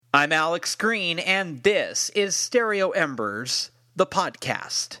I'm Alex Green, and this is Stereo Embers, the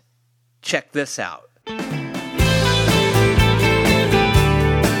podcast. Check this out.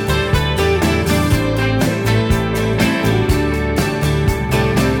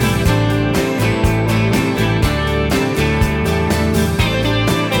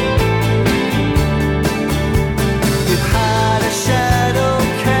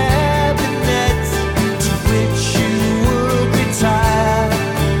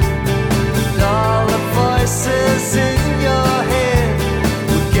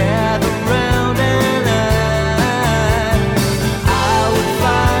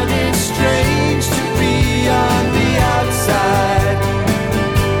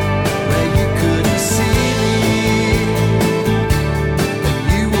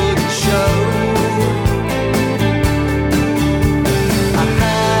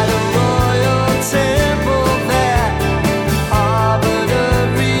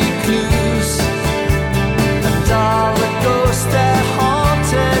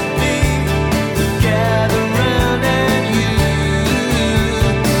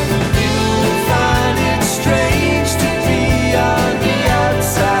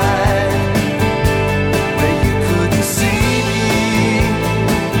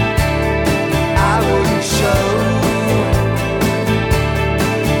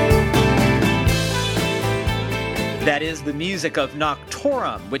 That is the music of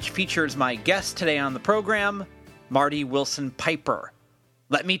Noctorum, which features my guest today on the program, Marty Willson Piper.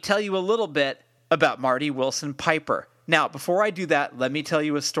 Let me tell you a little bit about Marty Willson Piper. Now, before I do that, let me tell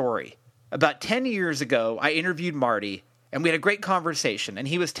you a story. About 10 years ago, I interviewed Marty, and we had a great conversation, and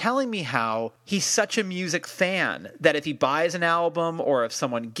he was telling me how he's such a music fan that if he buys an album, or if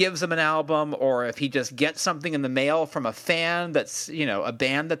someone gives him an album, or if he just gets something in the mail from a fan that's, a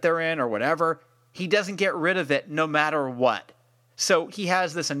band that they're in or whatever, he doesn't get rid of it no matter what. So he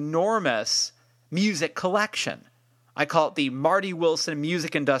has this enormous music collection. I call it the Marty Willson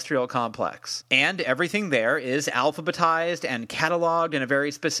Music Industrial Complex. And everything there is alphabetized and cataloged in a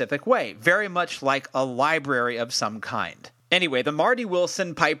very specific way, very much like a library of some kind. Anyway, the Marty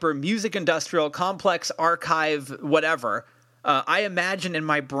Willson Piper Music Industrial Complex archive, whatever, I imagine in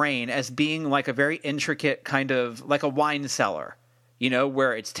my brain as being like a very intricate kind of, like a wine cellar.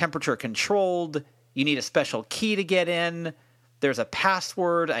 Where it's temperature controlled, you need a special key to get in, there's a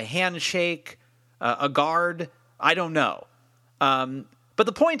password, a handshake, a guard, I don't know. But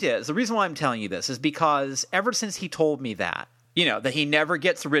the point is, the reason why I'm telling you this is because ever since he told me that he never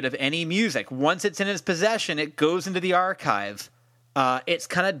gets rid of any music, once it's in his possession, it goes into the archive, it's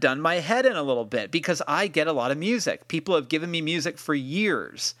kind of done my head in a little bit because I get a lot of music. People have given me music for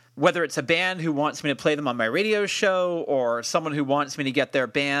years. Whether it's a band who wants me to play them on my radio show or someone who wants me to get their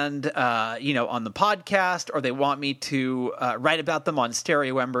band, on the podcast, or they want me to write about them on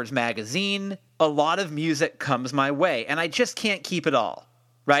Stereo Embers magazine, a lot of music comes my way, and I just can't keep it all,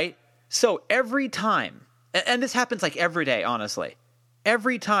 right? So every time, and this happens like every day, honestly,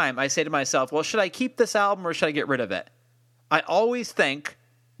 every time I say to myself, well, should I keep this album or should I get rid of it? I always think,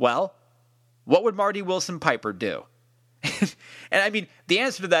 well, what would Marty Willson Piper do? And I mean, the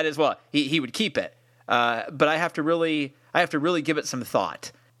answer to that is, well, he would keep it. But I have to really give it some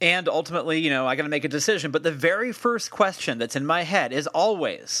thought. And ultimately, I got to make a decision. But the very first question that's in my head is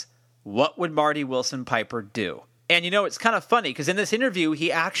always, what would Marty Willson Piper do? And it's kind of funny because in this interview,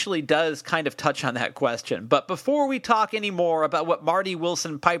 he actually does kind of touch on that question. But before we talk any more about what Marty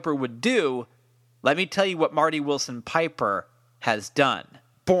Willson Piper would do, let me tell you what Marty Willson Piper has done.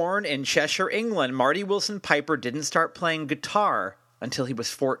 Born in Cheshire, England, Marty Willson Piper didn't start playing guitar until he was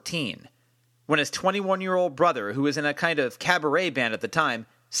 14. When his 21-year-old brother, who was in a kind of cabaret band at the time,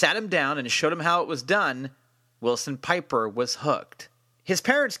 sat him down and showed him how it was done, Willson Piper was hooked. His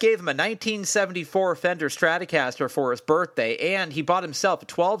parents gave him a 1974 Fender Stratocaster for his birthday, and he bought himself a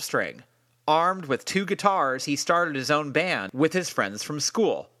 12-string. Armed with 2 guitars, he started his own band with his friends from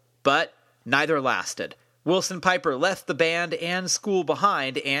school. But neither lasted. Willson Piper left the band and school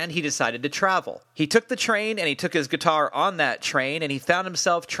behind, and he decided to travel. He took the train, and he took his guitar on that train, and he found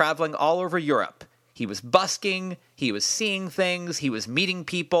himself traveling all over Europe. He was busking, he was seeing things, he was meeting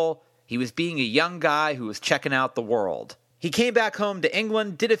people, he was being a young guy who was checking out the world. He came back home to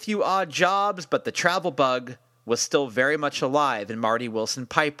England, did a few odd jobs, but the travel bug was still very much alive in Marty Willson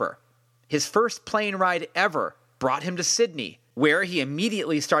Piper. His first plane ride ever brought him to Sydney, where he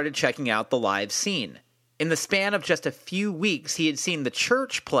immediately started checking out the live scene. In the span of just a few weeks, he had seen The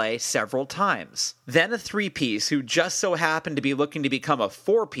Church play several times. Then a 3-piece who just so happened to be looking to become a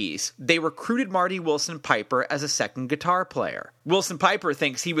 4-piece, they recruited Marty Willson Piper as a second guitar player. Willson Piper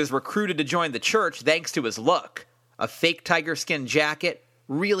thinks he was recruited to join The Church thanks to his look. A fake tiger skin jacket,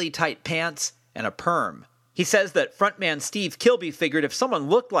 really tight pants, and a perm. He says that frontman Steve Kilbey figured if someone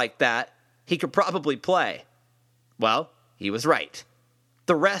looked like that, he could probably play. Well, he was right.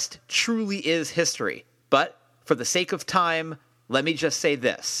 The rest truly is history, but for the sake of time, let me just say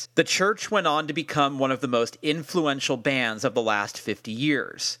this. The Church went on to become one of the most influential bands of the last 50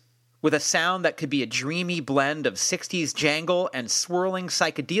 years. With a sound that could be a dreamy blend of 60s jangle and swirling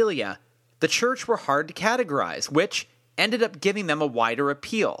psychedelia, the Church were hard to categorize, which ended up giving them a wider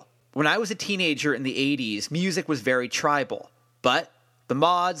appeal. When I was a teenager in the 80s, music was very tribal. But the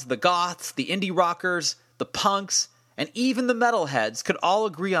mods, the goths, the indie rockers, the punks, and even the metalheads could all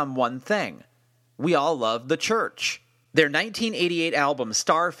agree on one thing. We all loved the Church. Their 1988 album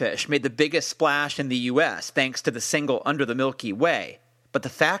Starfish made the biggest splash in the US thanks to the single Under the Milky Way. But the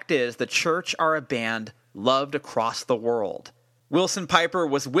fact is, the Church are a band loved across the world. Wilson Piper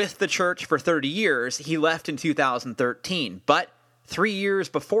was with the Church for 30 years. He left in 2013. But 3 years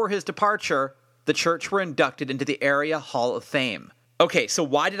before his departure, the Church were inducted into the Area Hall of Fame. Okay, so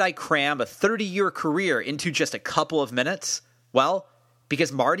why did I cram a 30-year career into just a couple of minutes? Well,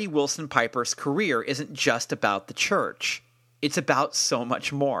 because Marty Wilson Piper's career isn't just about the Church. It's about so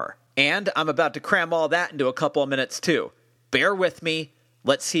much more. And I'm about to cram all that into a couple of minutes too. Bear with me.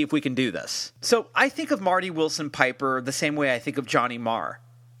 Let's see if we can do this. So I think of Marty Wilson Piper the same way I think of Johnny Marr.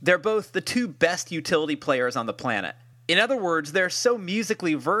 They're both the two best utility players on the planet. In other words, they're so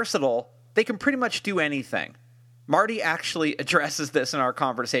musically versatile, they can pretty much do anything. Marty actually addresses this in our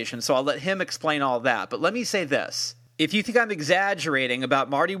conversation, so I'll let him explain all that. But let me say this. If you think I'm exaggerating about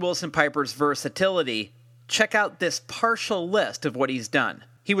Marty Wilson Piper's versatility, check out this partial list of what he's done.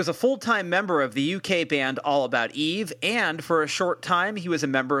 He was a full-time member of the UK band All About Eve, and for a short time he was a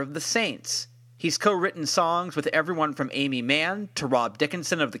member of the Saints. He's co-written songs with everyone from Amy Mann to Rob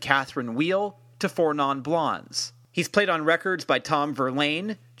Dickinson of the Catherine Wheel to Four Non-Blondes. He's played on records by Tom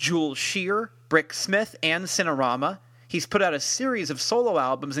Verlaine, Jules Shear, Brick Smith, and Cinerama. He's put out a series of solo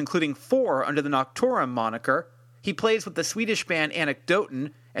albums, including 4 under the Noctorum moniker. He plays with the Swedish band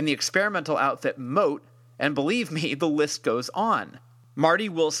Anecdoten and the experimental outfit Moat, and believe me, the list goes on. Marty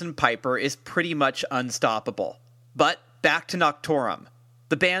Wilson Piper is pretty much unstoppable. But back to Noctorum.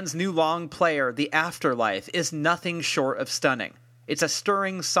 The band's new long player, The Afterlife, is nothing short of stunning. It's a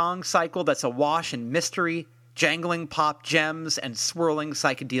stirring song cycle that's awash in mystery, jangling pop gems, and swirling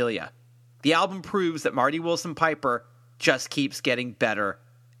psychedelia. The album proves that Marty Wilson Piper just keeps getting better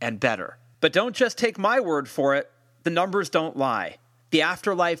and better. But don't just take my word for it. The numbers don't lie. The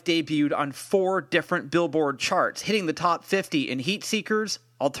Afterlife debuted on 4 different Billboard charts, hitting the top 50 in Heat Seekers,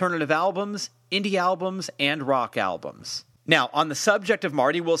 alternative albums, indie albums, and rock albums. Now, on the subject of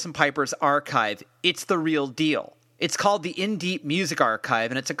Marty Wilson Piper's archive, it's the real deal. It's called the In Deep Music Archive,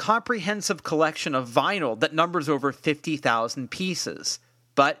 and it's a comprehensive collection of vinyl that numbers over 50,000 pieces.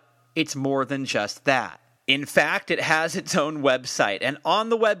 But it's more than just that. In fact, it has its own website, and on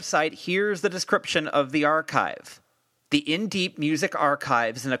the website, here's the description of the archive. The In Deep Music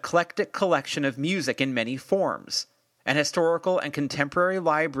Archive is an eclectic collection of music in many forms, an historical and contemporary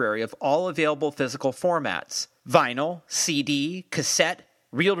library of all available physical formats: vinyl, CD, cassette,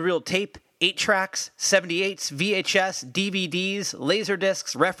 reel-to-reel tape, 8-tracks, 78s, VHS, DVDs,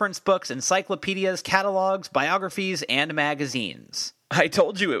 laserdiscs, reference books, encyclopedias, catalogs, biographies, and magazines. I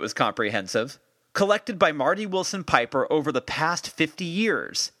told you it was comprehensive. Collected by Marty Wilson Piper over the past 50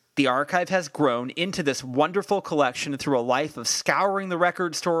 years, the archive has grown into this wonderful collection through a life of scouring the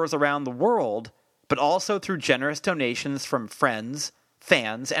record stores around the world, but also through generous donations from friends,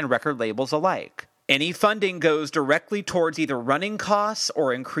 fans, and record labels alike. Any funding goes directly towards either running costs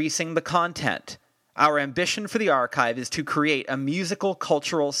or increasing the content. Our ambition for the archive is to create a musical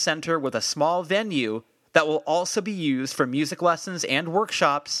cultural center with a small venue that will also be used for music lessons and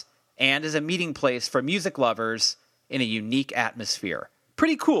workshops, and as a meeting place for music lovers in a unique atmosphere.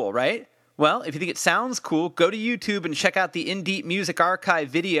 Pretty cool, right? Well, if you think it sounds cool, go to YouTube and check out the In Deep Music Archive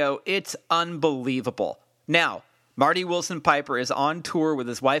video. It's unbelievable. Now, Marty Wilson Piper is on tour with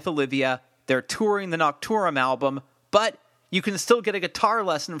his wife Olivia. They're touring the Noctorum album, but you can still get a guitar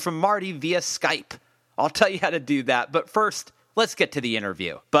lesson from Marty via Skype. I'll tell you how to do that, but first, let's get to the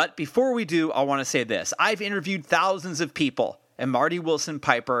interview. But before we do, I want to say this. I've interviewed thousands of people, and Marty Wilson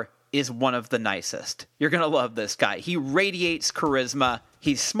Piper is one of the nicest. You're going to love this guy. He radiates charisma.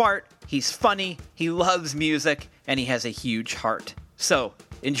 He's smart, he's funny, he loves music, and he has a huge heart. So,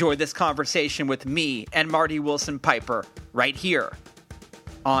 enjoy this conversation with me and Marty Wilson Piper right here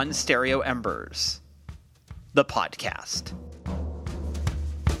on Stereo Embers, the podcast.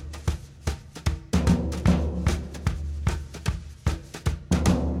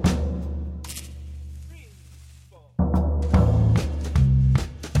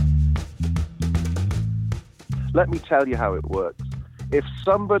 Let me tell you how it works. If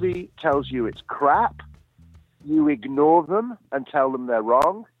somebody tells you it's crap, you ignore them and tell them they're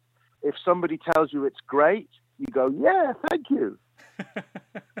wrong. If somebody tells you it's great, you go, yeah, thank you.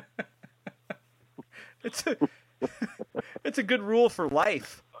 It's a good rule for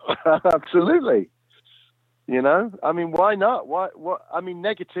life. Absolutely. You know, I mean, why not? I mean,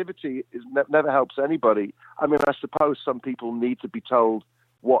 negativity never helps anybody. I mean, I suppose some people need to be told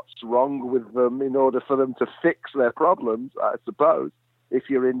what's wrong with them in order for them to fix their problems, I suppose. If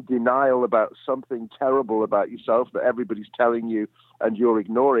you're in denial about something terrible about yourself that everybody's telling you and you're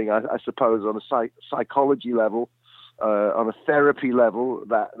ignoring, I suppose on a psychology level, on a therapy level,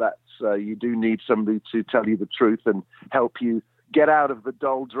 that's you do need somebody to tell you the truth and help you get out of the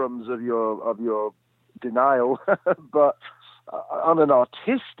doldrums of your denial. But on an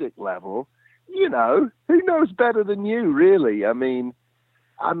artistic level, you know, who knows better than you, really? I mean,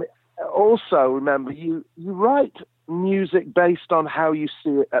 also remember, you write music based on how you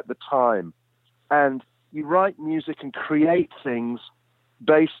see it at the time, and you write music and create things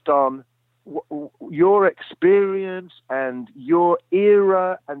based on your experience and your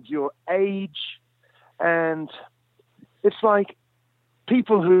era and your age. And it's like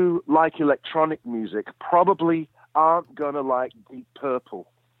people who like electronic music probably aren't going to like Deep Purple,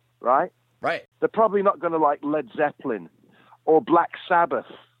 right? Right. They're probably not going to like Led Zeppelin or Black Sabbath.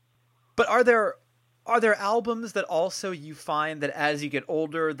 But are there albums that also you find that as you get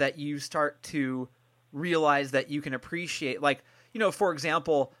older that you start to realize that you can appreciate? Like, you know, for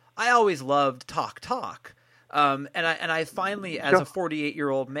example, I always loved Talk Talk. And I finally, as a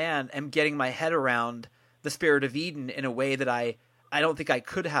 48-year-old man, am getting my head around The Spirit of Eden in a way that I don't think I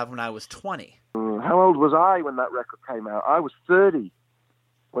could have when I was 20. How old was I when that record came out? I was 30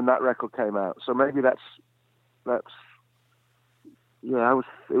 when that record came out. So maybe that's yeah,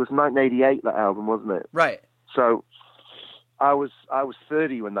 it was 1988, that album, wasn't it? Right. So I was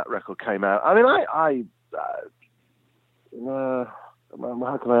 30 when that record came out. I mean, how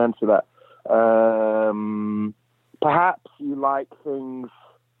can I answer that? Perhaps you like things.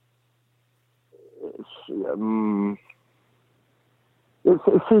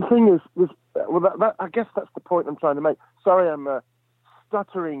 The thing is, well, I guess that's the point I'm trying to make. Sorry, I'm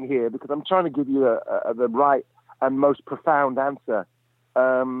stuttering here because I'm trying to give you the right and most profound answer.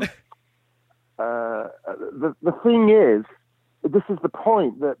 The thing is, this is the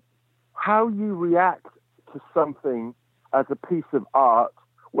point, that how you react to something as a piece of art,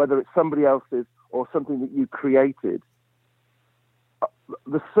 whether it's somebody else's or something that you created,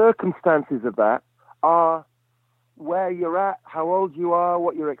 the circumstances of that are where you're at, how old you are,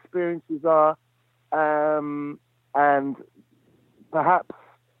 what your experiences are, and perhaps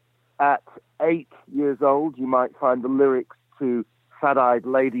at 8 years old, you might find the lyrics to Sad-Eyed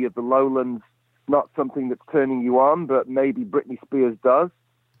Lady of the Lowlands not something that's turning you on, but maybe Britney Spears does.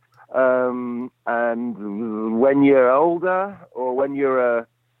 And when you're older, or when you're a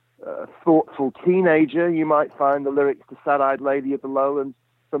thoughtful teenager, you might find the lyrics to Sad-Eyed Lady of the Lowlands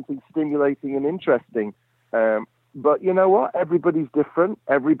something stimulating and interesting. But you know what? Everybody's different.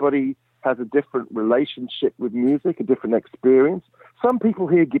 Everybody has a different relationship with music, a different experience. Some people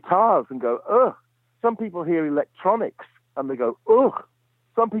hear guitars and go, ugh. Some people hear electronics and they go, ugh.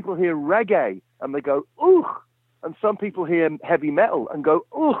 Some people hear reggae and they go, ugh. And some people hear heavy metal and go,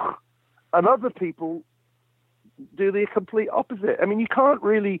 ugh. And other people do the complete opposite. I mean, you can't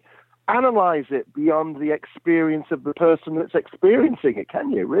really analyze it beyond the experience of the person that's experiencing it,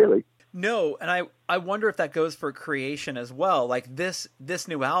 can you, really? No, and I wonder if that goes for creation as well. Like this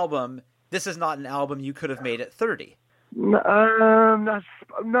new album, this is not an album you could have made at 30. No,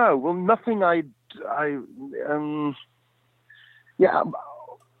 well, nothing I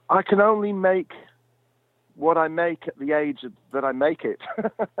can only make what I make at the age that I make it.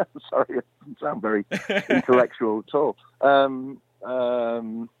 Sorry, it doesn't sound very intellectual at all. I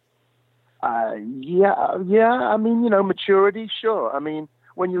mean, maturity, sure. I mean,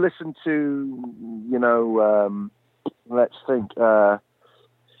 when you listen to, let's think,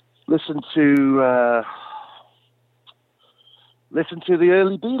 listen to the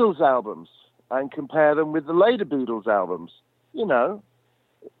early Beatles albums and compare them with the later Beatles albums.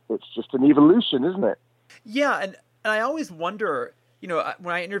 It's just an evolution, isn't it? Yeah, and I always wonder,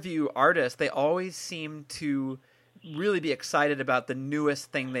 when I interview artists, they always seem to really be excited about the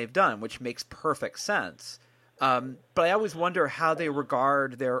newest thing they've done, which makes perfect sense. But I always wonder how they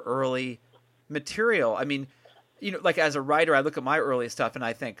regard their early material. I mean, like as a writer, I look at my early stuff and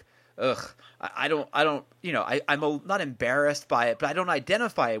I think, ugh, I'm not embarrassed by it, but I don't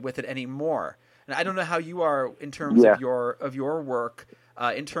identify with it anymore. And I don't know how you are in terms of your work.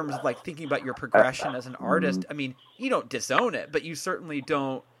 in terms of like thinking about your progression as an artist. I mean, you don't disown it, but you certainly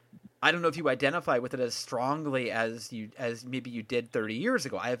don't. I don't know if you identify with it as strongly as maybe you did 30 years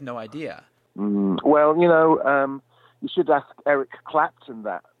ago. I have no idea. Well, you should ask Eric Clapton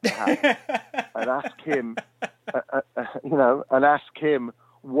that, and ask him, and ask him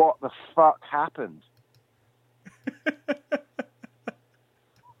what the fuck happened.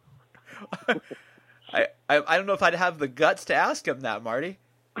 I don't know if I'd have the guts to ask him that, Marty.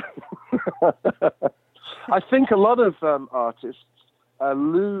 I think a lot of artists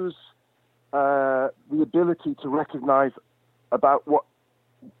lose the ability to recognize about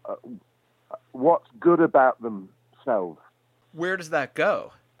what's good about themselves. Where does that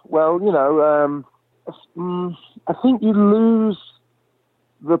go? Well, I think you lose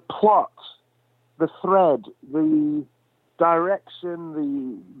the plot, the thread, the direction,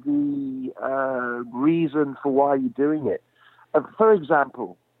 the reason for why you're doing it. For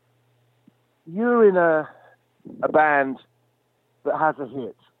example, you're in a band that has a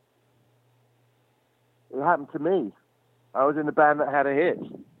hit. It happened to me. I was in a band that had a hit.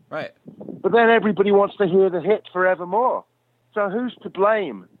 Right. But then everybody wants to hear the hit forevermore. So who's to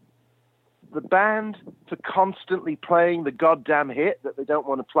blame? The band for constantly playing the goddamn hit that they don't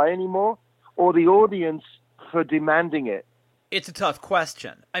want to play anymore, or the audience for demanding it? It's a tough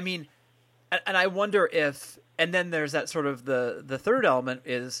question. I mean, and I wonder if, and then there's that sort of the third element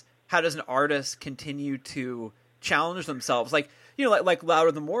is, how does an artist continue to challenge themselves? Like, like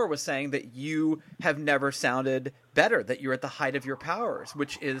Louder Than More was saying that you have never sounded better, that you're at the height of your powers,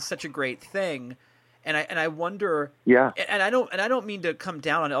 which is such a great thing. And I wonder, yeah. And I don't mean to come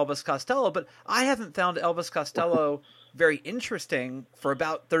down on Elvis Costello, but I haven't found Elvis Costello very interesting for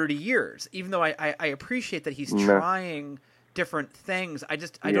about 30 years. Even though I appreciate that he's trying different things, I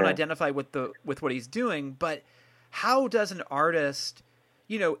don't identify with what he's doing. But how does an artist,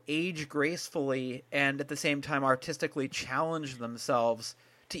 age gracefully and at the same time artistically challenge themselves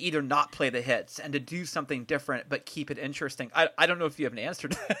to either not play the hits and to do something different but keep it interesting? I don't know if you have an answer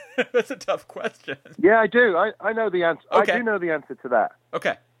to that. That's a tough question. Yeah, I do. I know the answer. Okay. I do know the answer to that.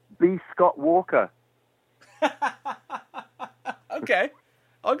 Okay. Be Scott Walker. Okay.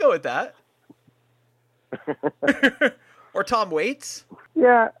 I'll go with that. Or Tom Waits.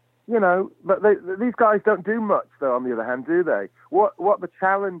 Yeah, but these guys don't do much, though, on the other hand, do they? What the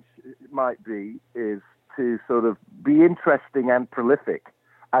challenge might be is to sort of be interesting and prolific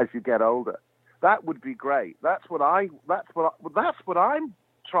as you get older. That would be great. That's what I'm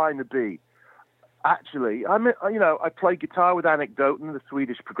trying to be. Actually, I play guitar with Anecdoten, the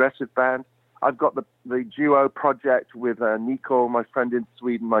Swedish progressive band. I've got the duo project with Nicole, my friend in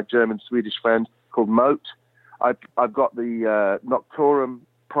Sweden, my German-Swedish friend, called Moat. I've got the Noctorum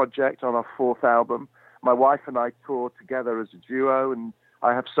project on our fourth album. My wife and I tour together as a duo, and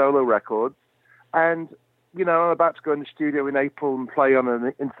I have solo records. And, I'm about to go in the studio in April and play on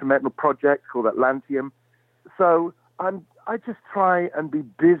an instrumental project called Atlantium. So I just try and be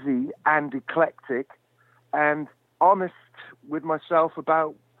busy and eclectic and honest with myself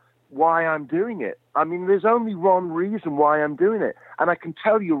about why I'm doing it. I mean, there's only one reason why I'm doing it. And I can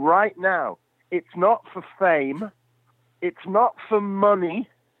tell you right now, it's not for fame. It's not for money.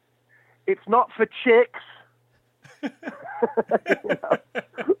 It's not for chicks.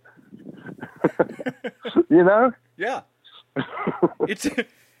 Yeah.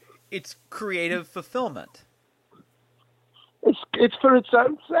 It's creative fulfillment. It's for its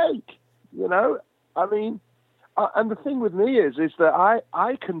own sake, I mean, and the thing with me is that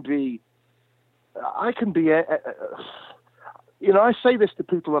I can be I say this to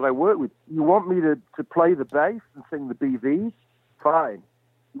people that I work with. You want me to play the bass and sing the BVs? Fine.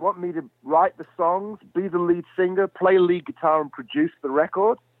 You want me to write the songs, be the lead singer, play lead guitar and produce the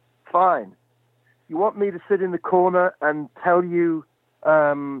record? Fine. You want me to sit in the corner and tell you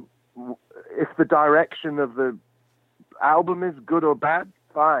if the direction of the album is good or bad?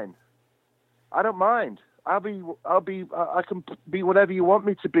 Fine. I don't mind. I can be whatever you want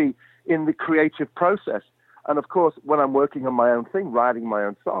me to be in the creative process. And of course, when I'm working on my own thing, writing my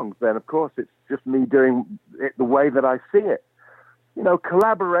own songs, then of course it's just me doing it the way that I see it.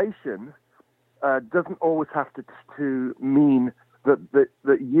 Collaboration doesn't always have to mean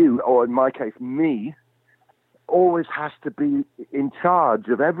that you, or in my case, me, always has to be in charge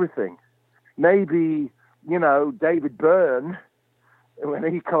of everything. Maybe, David Byrne,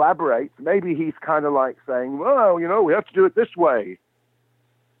 when he collaborates, maybe he's kind of like saying, well, we have to do it this way,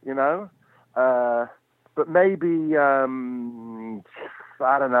 but maybe, I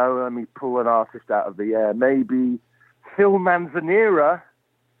don't know, let me pull an artist out of the air. Maybe Phil Manzanera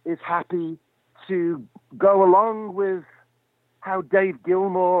is happy to go along with how Dave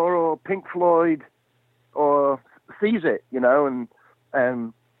Gilmour or Pink Floyd or sees it,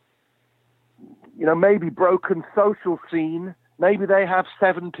 and maybe Broken Social Scene. Maybe they have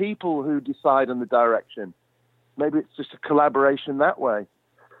 7 people who decide on the direction. Maybe it's just a collaboration that way.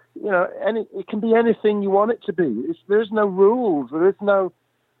 It can be anything you want it to be. There's no rules. There is no,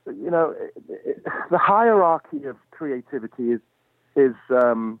 the hierarchy of creativity is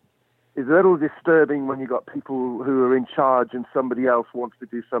a little disturbing when you've got people who are in charge and somebody else wants to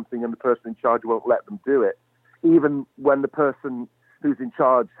do something and the person in charge won't let them do it, even when the person who's in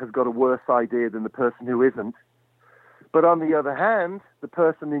charge has got a worse idea than the person who isn't. But on the other hand, the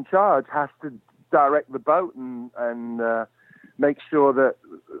person in charge has to direct the boat and make sure that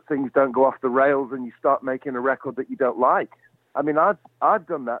things don't go off the rails and you start making a record that you don't like. I mean, I've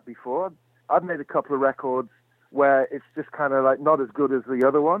done that before. I've made a couple of records where it's just kind of like not as good as the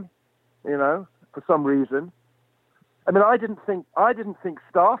other one, for some reason. I mean, I didn't think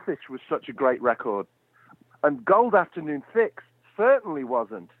Starfish was such a great record, and Gold Afternoon Fix certainly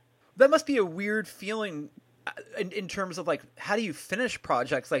wasn't. That must be a weird feeling in terms of like, how do you finish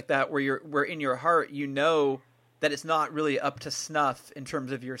projects like that where in your heart that it's not really up to snuff in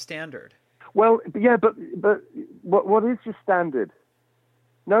terms of your standard? Well, yeah, but what is your standard?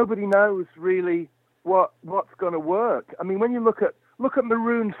 Nobody knows really what's going to work. I mean, when you look at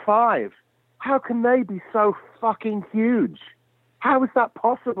Maroon 5, how can they be so fucking huge? How is that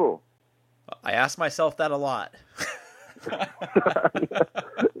possible? I ask myself that a lot.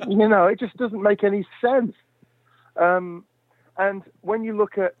 It just doesn't make any sense. And when you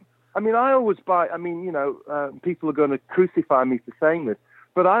look at, I always buy, people are going to crucify me for saying this,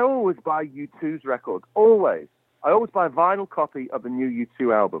 but I always buy U2's records, always. I always buy a vinyl copy of the new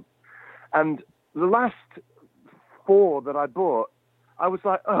U2 album. And the last 4 that I bought, I was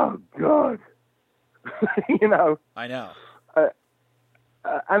like, oh, God. I know.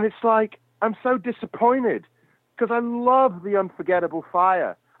 And it's like, I'm so disappointed because I love The Unforgettable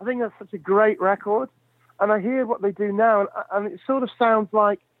Fire. I think that's such a great record. And I hear what they do now, and it sort of sounds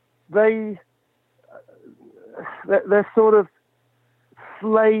like they're sort of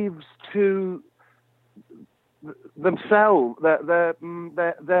slaves to themselves,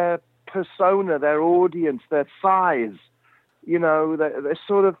 their persona, their audience, their size. They're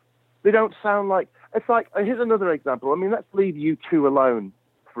sort of, they don't sound like, it's like, here's another example. I mean, let's leave U2 alone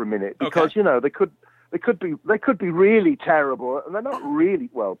for a minute because, okay. they could be really terrible, and they're not really,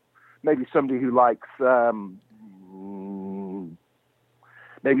 well, maybe somebody who likes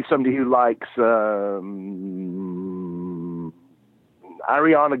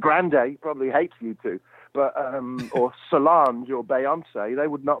Ariana Grande probably hates U2, but or Solange or Beyonce, they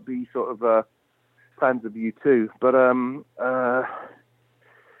would not be sort of fans of U2. But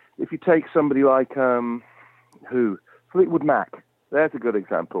if you take somebody like Fleetwood Mac, there's a good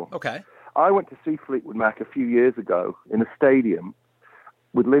example. Okay. I went to see Fleetwood Mac a few years ago in a stadium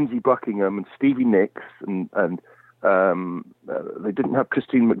with Lindsey Buckingham and Stevie Nicks, and they didn't have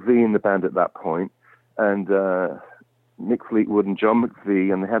Christine McVie in the band at that point, and Mick Fleetwood and John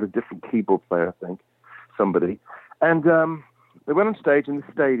McVie, and they had a different keyboard player, I think, somebody. And they went on stage in the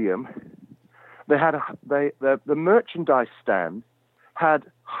stadium. They had the merchandise stand had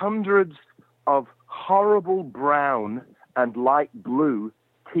hundreds of horrible brown and light blue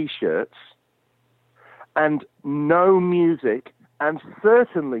T-shirts, and no music, and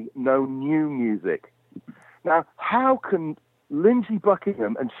certainly no new music. Now, how can Lindsey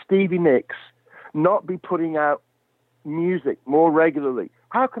Buckingham and Stevie Nicks not be putting out music more regularly?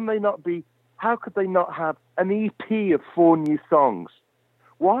 How could they not have an EP of 4 new songs?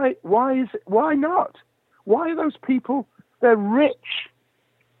 Why not? Why are those people? They're rich.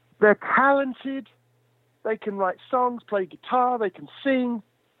 They're talented. They can write songs, play guitar, they can sing.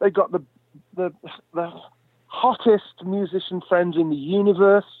 They've got the hottest musician friends in the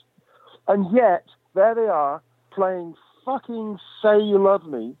universe. And yet, there they are, playing fucking Say You Love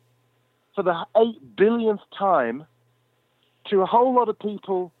Me for the 8 billionth time to a whole lot of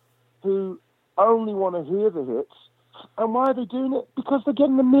people who only want to hear the hits. And why are they doing it? Because they're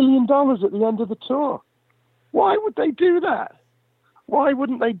getting $1 million at the end of the tour. Why would they do that? Why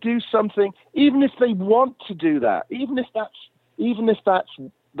wouldn't they do something, even if they want to do that, even if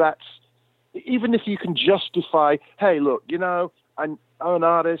you can justify, hey, look, I'm an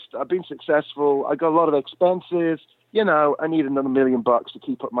artist, I've been successful, I got a lot of expenses, I need another $1 million to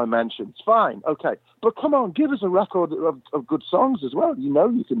keep up my mansion. It's fine, okay. But come on, give us a record of good songs as well.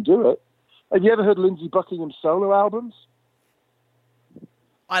 You can do it. Have you ever heard Lindsey Buckingham's solo albums?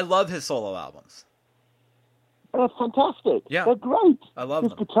 I love his solo albums. They're fantastic. Yeah. They're great. I love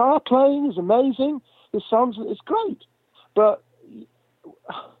his them. His guitar playing is amazing. His songs, it's great. But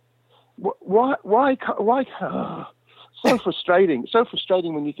so frustrating. So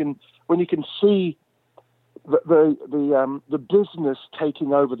frustrating when you can see the business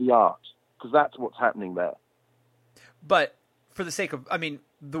taking over the art, because that's what's happening there. But for the sake of, I mean,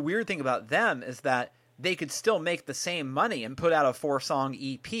 the weird thing about them is that they could still make the same money and put out a 4-song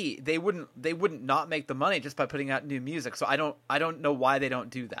EP. They wouldn't not make the money just by putting out new music. So I don't know why they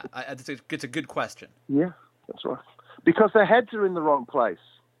don't do that. It's a good question. Yeah, that's right. Because their heads are in the wrong place.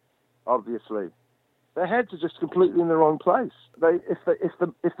 Obviously, their heads are just completely in the wrong place. If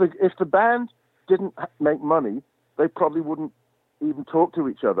the band didn't make money, they probably wouldn't even talk to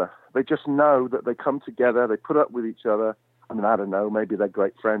each other. They just know that they come together, they put up with each other. I mean, I don't know, maybe they're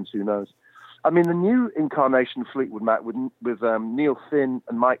great friends, who knows? I mean, the new incarnation of Fleetwood Mac with Neil Finn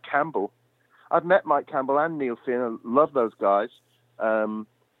and Mike Campbell. I've met Mike Campbell and Neil Finn. I love those guys. I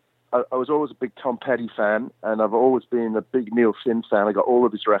was always a big Tom Petty fan, and I've always been a big Neil Finn fan. I got all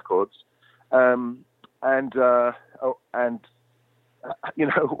of his records. You know,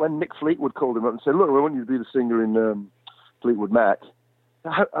 when Mick Fleetwood called him up and said, "Look, I want you to be the singer in Fleetwood Mac,"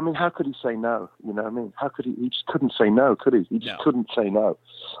 how could he say no? You know what I mean? How could he? He just couldn't say no, could he? He just couldn't say no.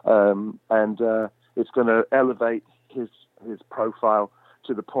 It's going to elevate his profile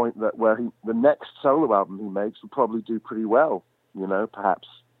to the point that the next solo album he makes will probably do pretty well. You know, perhaps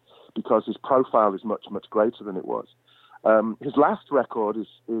because his profile is much, much greater than it was. His last record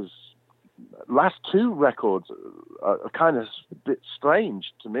last two records are kind of a bit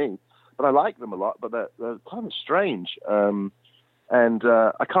strange to me, but I like them a lot, but they're kind of strange.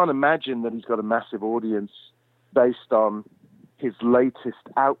 I can't imagine that he's got a massive audience based on his latest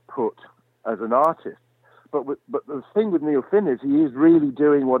output as an artist. But the thing with Neil Finn is he is really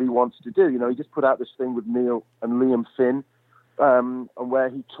doing what he wants to do. You know, he just put out this thing with Neil and Liam Finn, and where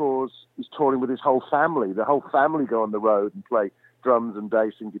he's touring with his whole family. The whole family go on the road and play drums and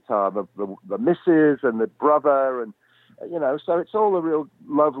bass and guitar, the missus and the brother, and you know, so it's all a real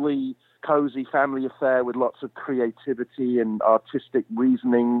lovely, cozy family affair with lots of creativity and artistic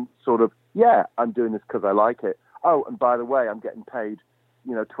reasoning. Sort of, yeah, I'm doing this because I like it. Oh, and by the way, I'm getting paid,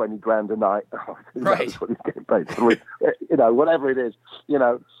 you know, $20,000 a night. Right. That's what he's getting paid for. You know, whatever it is, you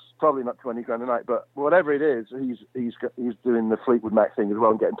know, probably not $20,000 a night, but whatever it is, he's doing the Fleetwood Mac thing as well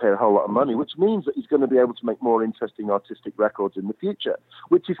and getting paid a whole lot of money, which means that he's going to be able to make more interesting artistic records in the future,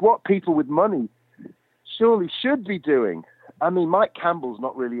 which is what people with money surely should be doing. I mean, Mike Campbell's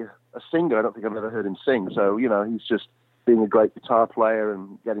not really a singer. I don't think I've ever heard him sing. So, you know, he's just being a great guitar player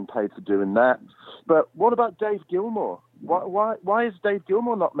and getting paid for doing that. But what about Dave Gilmour? Why is Dave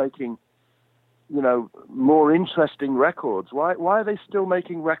Gilmour not making, you know, more interesting records? Why are they still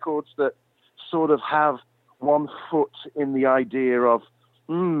making records that sort of have one foot in the idea of,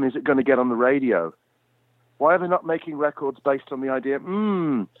 is it going to get on the radio? Why are they not making records based on the idea,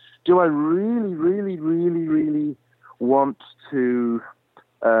 do I really, really, really, really want to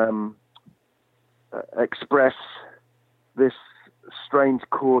express this strange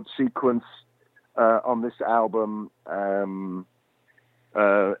chord sequence on this album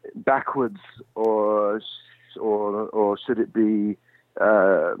backwards, or should it be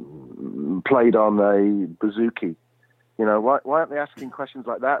played on a bouzouki? You know, why aren't they asking questions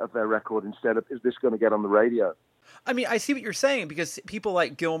like that of their record instead of, is this going to get on the radio? I mean, I see what you're saying, because people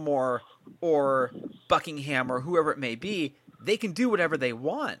like Gilmour or Buckingham or whoever it may be, they can do whatever they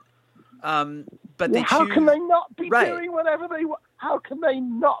want. But they how choose... can they not be doing whatever they want? How can they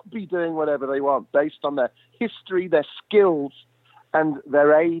not be doing whatever they want based on their history, their skills, and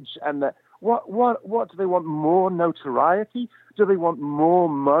their age? And what do they want? More notoriety? Do they want more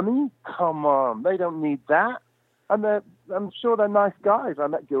money? Come on, they don't need that. And I'm sure they're nice guys. I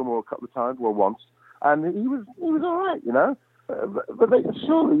met Gilmour a couple of times, well, once, and he was all right, you know. But they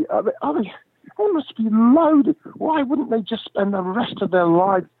surely they must be loaded. Why wouldn't they just spend the rest of their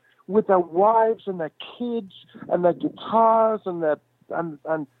lives with their wives and their kids and their guitars and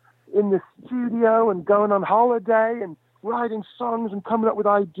and in the studio and going on holiday and writing songs and coming up with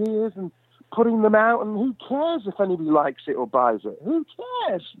ideas and putting them out? And who cares if anybody likes it or buys it? Who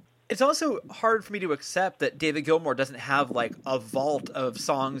cares? It's also hard for me to accept that David Gilmour doesn't have like a vault of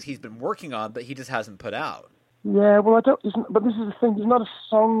songs he's been working on, but he just hasn't put out. Yeah, well, but this is the thing. He's not a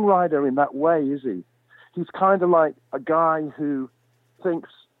songwriter in that way, is he? He's kind of like a guy who thinks,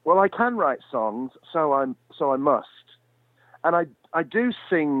 well, I can write songs, so I must. And I do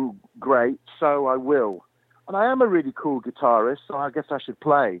sing great, so I will. And I am a really cool guitarist, so I guess I should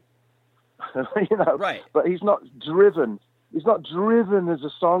play. You know? Right. But he's not driven. He's not driven as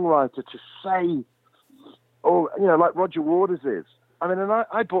a songwriter to say, or, you know, like Roger Waters is. I mean, and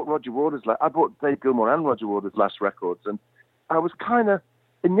I bought Roger Waters. I bought Dave Gilmour and Roger Waters' last records, and I was kind of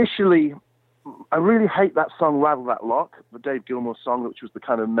initially, I really hate that song Rattle That Lock, the Dave Gilmour song, which was the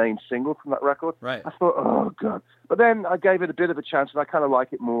kind of main single from that record. Right. I thought, oh God. But then I gave it a bit of a chance, and I kind of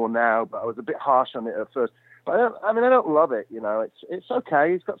like it more now, but I was a bit harsh on it at first. But I don't love it, you know. It's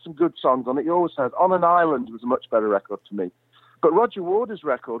okay. It's got some good songs on it. He always has. On an Island was a much better record to me. But Roger Waters'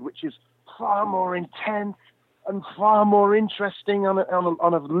 record, which is far more intense and far more interesting on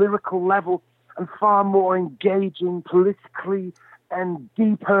a lyrical level, and far more engaging politically and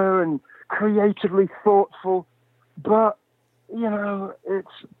deeper and creatively thoughtful. But, you know, it's,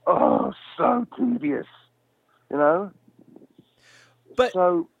 so tedious, you know? But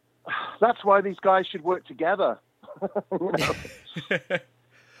so that's why these guys should work together. You know?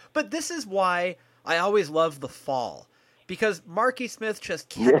 But this is why I always loved The Fall, because Marky Smith just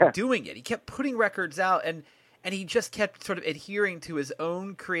kept doing it. He kept putting records out, and he just kept sort of adhering to his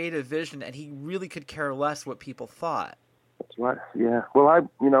own creative vision, and he really could care less what people thought. That's right. Yeah. Well, I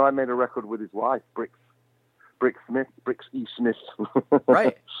made a record with his wife, Brix E. Smith.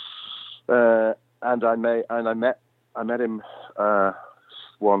 Right. And I met him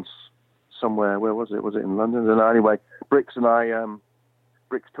once somewhere. Where was it? Was it in London? And anyway, Brix and I,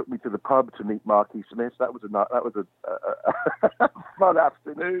 Brix took me to the pub to meet Marky Smith. That was a fun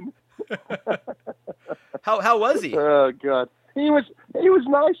afternoon. How was he? Oh God, he was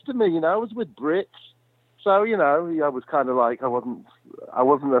nice to me. You know, I was with Brix, so you know, I was kind of like I wasn't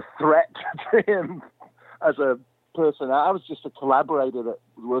a threat to him as a person. I was just a collaborator that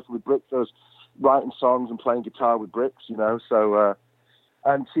was working with Brix. I was writing songs and playing guitar with Brix, you know. So,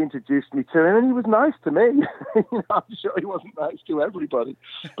 and she introduced me to him, and he was nice to me. You know, I'm sure he wasn't nice to everybody,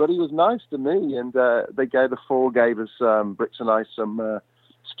 but he was nice to me. And the Fall gave us Brix and I some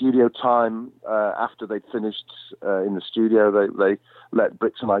studio time after they'd finished in the studio. They let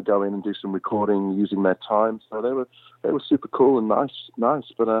Brix and I go in and do some recording using their time. So they were super cool and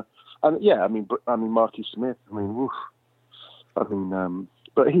nice. But and yeah, I mean Marky Smith. I mean, woof.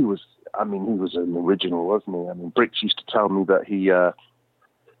 But he was an original, wasn't he? I mean, Brix used to tell me that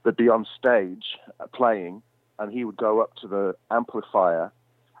they'd be on stage playing, and he would go up to the amplifier,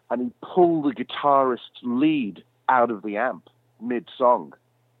 and he'd pull the guitarist's lead out of the amp mid-song.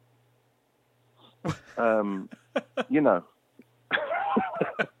 You know.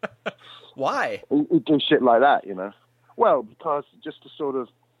 Why? He'd do shit like that, you know. Well, because just to sort of,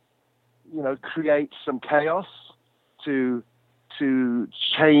 you know, create some chaos, to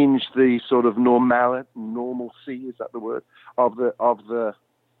change the sort of normalcy, is that the word, of the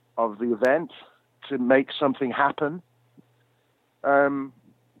event, to make something happen,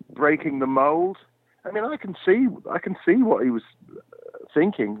 breaking the mold. I mean, I can see what he was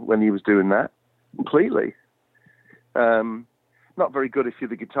thinking when he was doing that completely. Not very good if you're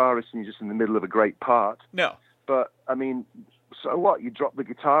the guitarist and you're just in the middle of a great part. No. But, I mean, so what? You drop the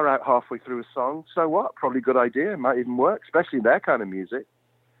guitar out halfway through a song, so what? Probably a good idea. It might even work, especially their kind of music.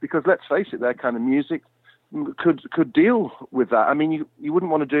 Because let's face it, their kind of music could deal with that. I mean, you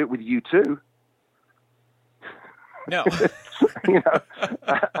wouldn't want to do it with U2. No. You know,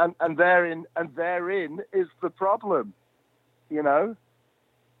 and therein is the problem. You know,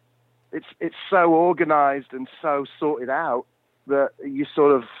 it's so organized and so sorted out that you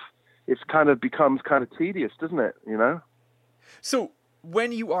sort of, it's kind of becomes kind of tedious, doesn't it? You know. So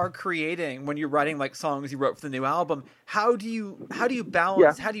when you are creating, when you're writing like songs you wrote for the new album, how do you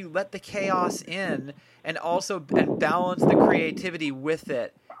balance? Yeah. How do you let the chaos in and balance the creativity with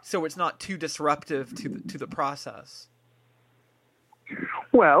it, so it's not too disruptive to the process?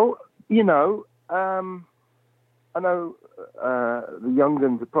 Well, you know, I know the young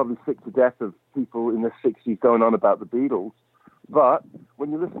ones are probably sick to death of people in their 60s going on about the Beatles, but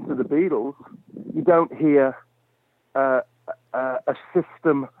when you listen to the Beatles, you don't hear a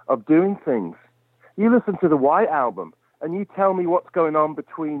system of doing things. You listen to the White Album, and you tell me what's going on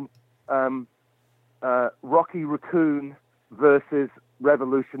between Rocky Raccoon versus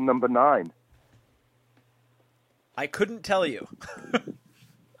Revolution Number 9. I couldn't tell you.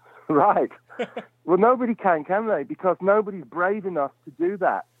 Right. Well, nobody can they? Because nobody's brave enough to do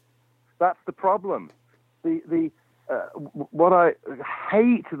that. That's the problem. What I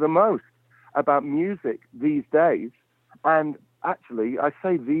hate the most about music these days, and actually I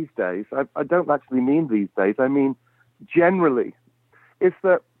say these days, I don't actually mean these days, I mean generally, is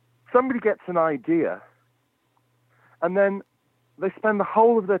that somebody gets an idea and then they spend the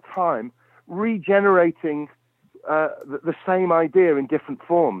whole of their time regenerating the same idea in different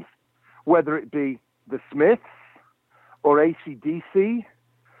forms, whether it be the Smiths or AC/DC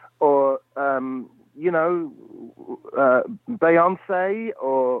or, Beyonce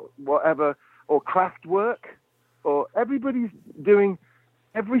or whatever, or Kraftwerk or everybody's doing,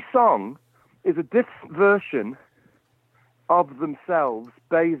 every song is a different version of themselves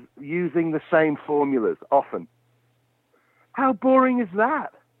using the same formulas often. How boring is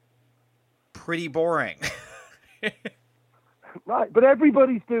that? Pretty boring. Right, but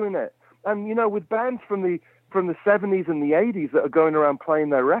everybody's doing it. And, you know, with bands from the 70s and the 80s that are going around playing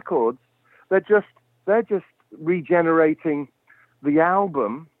their records, they're just regenerating the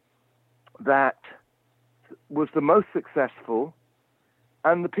album that was the most successful,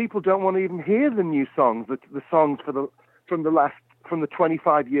 and the people don't want to even hear the new songs, the songs from the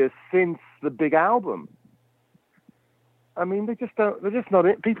 25 years since the big album. I mean, they're just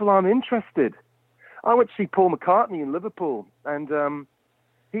not. People aren't interested. I went to see Paul McCartney in Liverpool, and Paul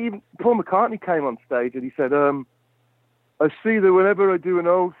McCartney came on stage and he said, "I see that whenever I do an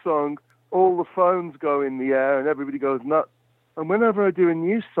old song, all the phones go in the air and everybody goes nuts. And whenever I do a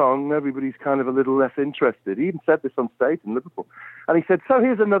new song, everybody's kind of a little less interested." He even said this on stage in Liverpool. And he said, "So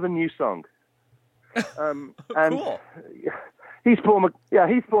here's another new song." And cool. He's Paul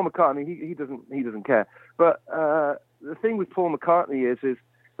McCartney. He doesn't care. But the thing with Paul McCartney is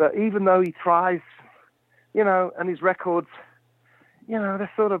that even though he tries, you know, and his records, you know,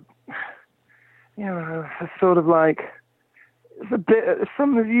 they're sort of like, it's a bit,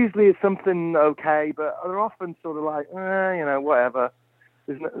 usually it's something okay, but they're often sort of like, you know, whatever.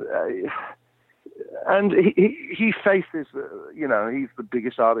 And he faces, you know, he's the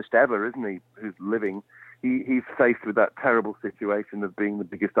biggest artist ever, isn't he, who's living. He's faced with that terrible situation of being the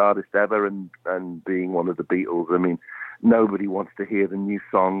biggest artist ever and being one of the Beatles. I mean, nobody wants to hear the new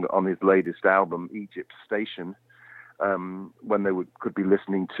song on his latest album, Egypt Station, when they could be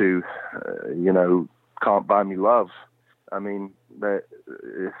listening to, you know, Can't Buy Me Love. I mean,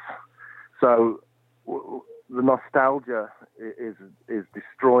 so the nostalgia is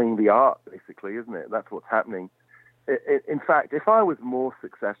destroying the art, basically, isn't it? That's what's happening. In fact, if I was more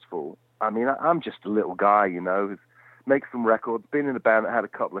successful, I mean, I'm just a little guy, you know, who makes some records, been in a band that had a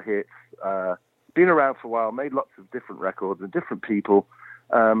couple of hits, been around for a while, made lots of different records and different people.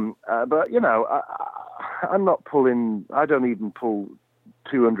 But, you know, I'm not I don't even pull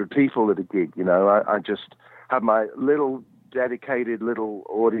 200 people at a gig, you know. I just have my little dedicated little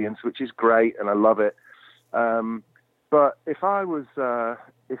audience, which is great, and I love it. But if I was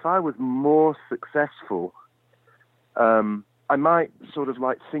more successful, I might sort of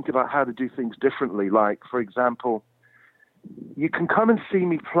like think about how to do things differently. Like, for example, you can come and see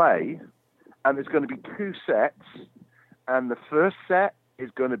me play, and there's going to be 2 sets, and the first set is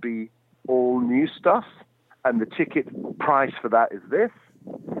going to be all new stuff, and the ticket price for that is this.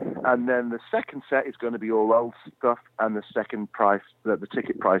 And then the second set is going to be all old stuff, and the ticket price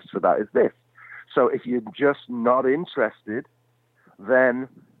for that is this. So if you're just not interested, then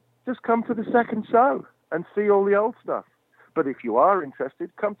just come to the second show and see all the old stuff. But if you are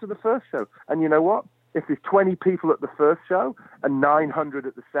interested, come to the first show. And you know what? If there's 20 people at the first show and 900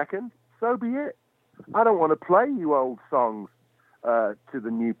 at the second, so be it. I don't want to play you old songs to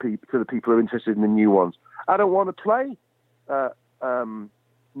the people who are interested in the new ones. I don't want to play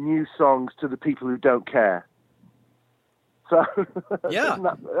new songs to the people who don't care. So yeah,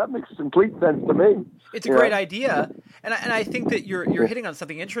 that makes complete sense to me. It's a great idea, and I think that you're hitting on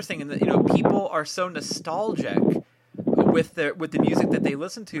something interesting, in that, you know, people are so nostalgic with the music that they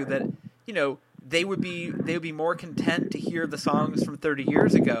listen to that, you know, they would be more content to hear the songs from 30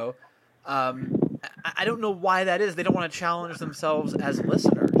 years ago. I don't know why that is. They don't want to challenge themselves as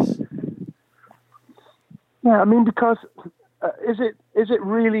listeners. Yeah, I mean, because is it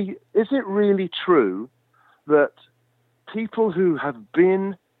really true that people who have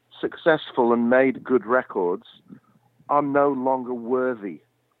been successful and made good records are no longer worthy?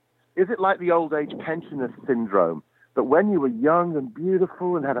 Is it like the old age pensioner syndrome, that when you were young and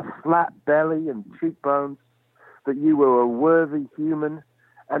beautiful and had a flat belly and cheekbones, that you were a worthy human,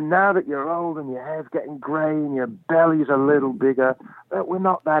 and now that you're old and your hair's getting grey and your belly's a little bigger, that we're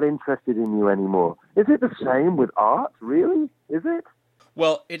not that interested in you anymore? Is it the same with art, really? Is it?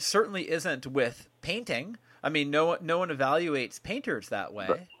 Well, it certainly isn't with painting. I mean, no one evaluates painters that way.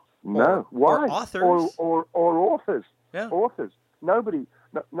 But, no, why? Or authors. Or authors. Yeah. Authors. Nobody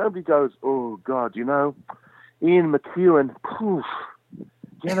goes, oh, God, you know, Ian McEwan, poof,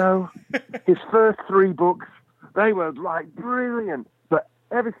 you know, his first 3 books, they were, like, brilliant. But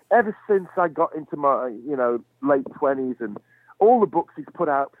ever since I got into my, you know, late 20s, and all the books he's put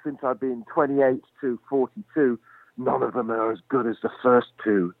out since I've been 28 to 42, none of them are as good as the first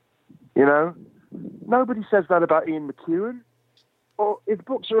 2, you know? Nobody says that about Ian McEwan. Or his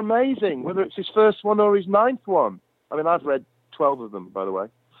books are amazing, whether it's his first one or his 9th one. I mean, I've read 12 of them, by the way.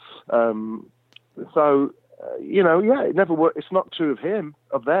 So it never worked. It's not true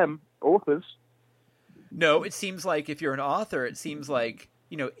of them, authors. No, it seems like if you're an author, it seems like,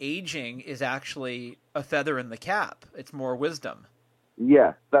 aging is actually a feather in the cap. It's more wisdom.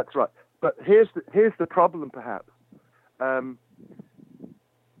 Yeah, that's right. But here's the problem, perhaps.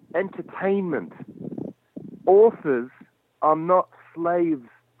 Entertainment. Authors are not slaves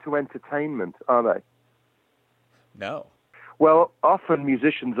to entertainment, are they? No. Well, often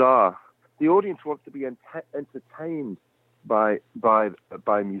musicians are. The audience wants to be entertained by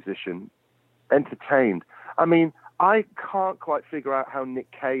a musician. Entertained. I mean, I can't quite figure out how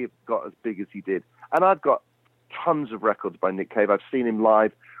Nick Cave got as big as he did. And I've got tons of records by Nick Cave. I've seen him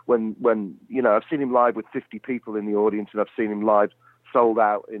live when I've seen him live with 50 people in the audience, and I've seen him live sold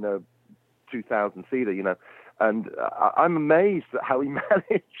out in a 2,000 seater, And I'm amazed at how he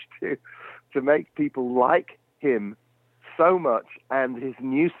managed to make people like him so much, and his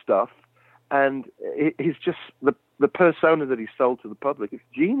new stuff, and he's just the persona that he sold to the public. It's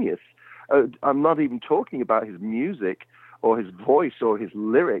genius. I'm not even talking about his music or his voice or his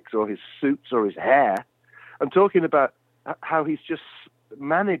lyrics or his suits or his hair. I'm talking about how he's just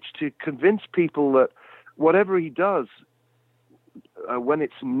managed to convince people that whatever he does, when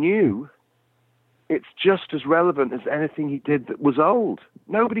it's new, it's just as relevant as anything he did that was old.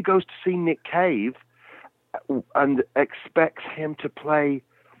 Nobody goes to see Nick Cave and expects him to play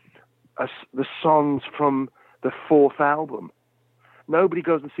the songs from the fourth album. Nobody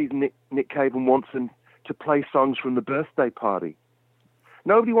goes and sees Nick Cave and wants him to play songs from the Birthday Party.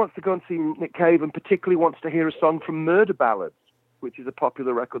 Nobody wants to go and see Nick Cave and particularly wants to hear a song from Murder Ballads, which is a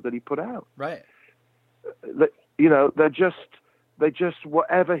popular record that he put out. Right. They're just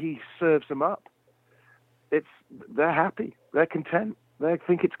whatever he serves them up. They're happy. They're content. They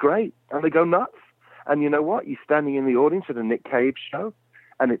think it's great, and they go nuts. And you know what? You're standing in the audience at a Nick Cave show,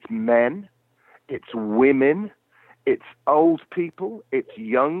 and it's men, it's women, it's old people, it's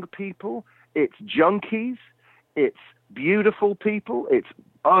young people, it's junkies, it's beautiful people, it's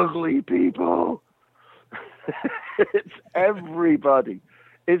ugly people. It's everybody.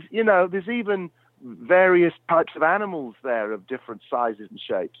 There's even various types of animals there of different sizes and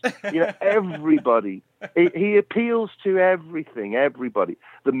shapes. Everybody. He appeals to everything, everybody.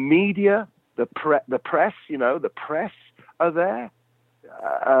 The media, the press, the press are there.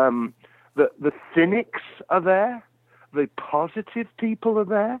 The cynics are there. The positive people are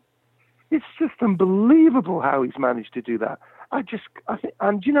there. It's just unbelievable how he's managed to do that.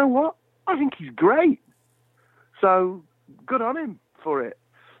 And you know what? I think he's great. So good on him for it.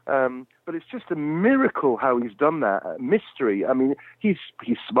 But it's just a miracle how he's done that. A mystery. I mean, he's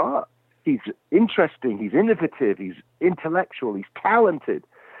smart. He's interesting. He's innovative. He's intellectual. He's talented.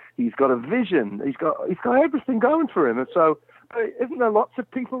 He's got a vision. He's got everything going for him. And so, isn't there lots of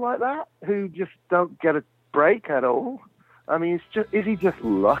people like that who just don't get a break at all? I mean, is he just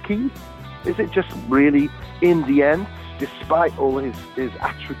lucky? Is it just really, in the end, despite all his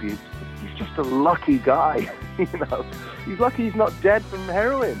attributes, he's just a lucky guy? He's lucky he's not dead from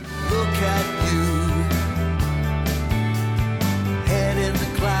heroin. Look at you, head in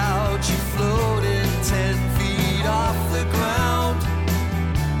the clouds, you floated 10 feet off the ground.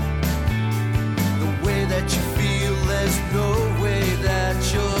 The way that you feel, there's no way that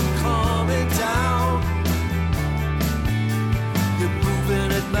you're calming down. You're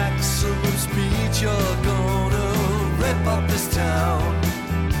moving at maximum speed, you're gonna rip up this town.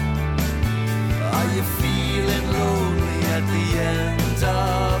 Are you feeling lonely at the end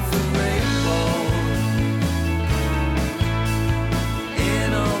of the rainbow? In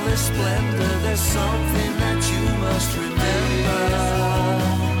all this splendor, there's something that you must remember.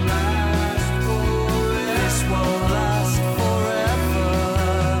 This won't last forever.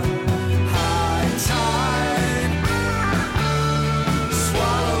 High tide,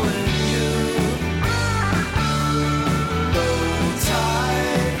 swallowing you. Low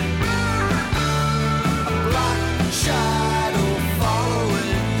tide, black shadow following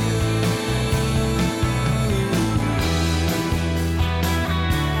you.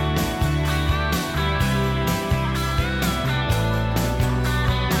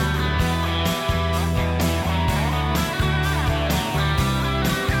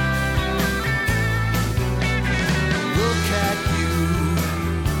 Look at you.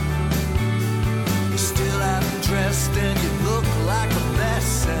 You still haven't dressed and you look like a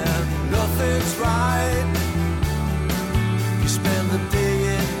mess and nothing's right. You spend the day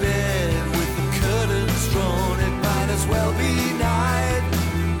in bed with the curtains drawn, it might as well be night.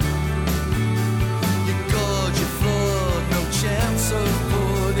 You gorge your floor, no chance of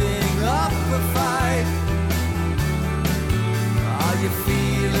putting up a fight. Are you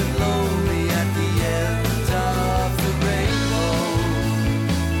feeling lonely at the end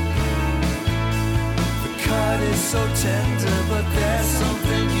so tender, but there's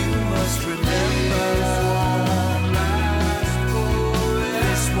something you must remember.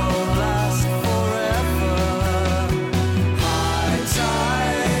 This won't last forever. High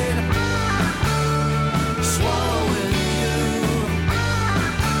tide swallowing you.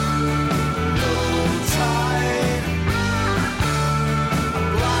 Low tide, a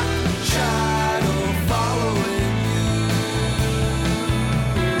black shadow following you.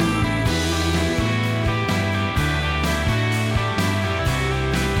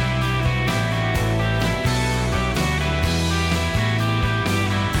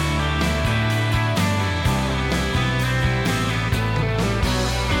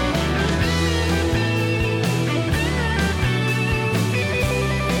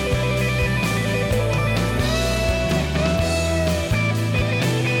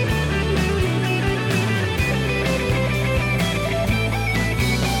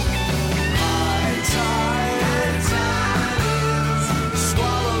 High tide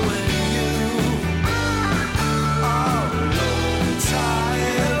swallowing you. Oh, low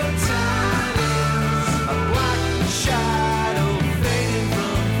tide, a black shadow fading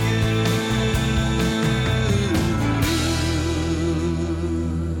from you.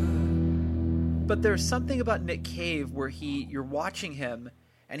 But there's something about Nick Cave where you're watching him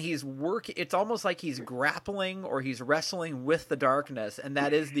and it's almost like he's grappling or he's wrestling with the darkness, and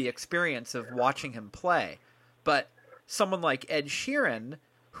that is the experience of watching him play. But someone like Ed Sheeran,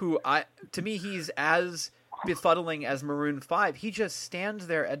 to me, he's as befuddling as Maroon 5. He just stands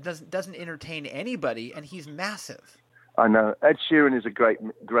there and doesn't entertain anybody, and he's massive. I know. Ed Sheeran is a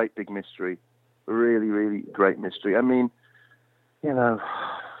great big mystery. A really, really great mystery. I mean, you know,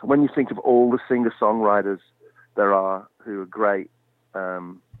 when you think of all the singer-songwriters there are who are great,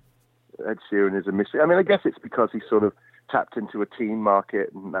 Ed Sheeran is a mystery. I mean, I guess it's because he sort of tapped into a teen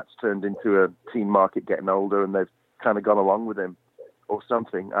market, and that's turned into a teen market getting older, and they've kind of gone along with him or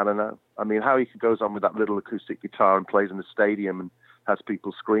something. I don't know. I mean, how he goes on with that little acoustic guitar and plays in the stadium and has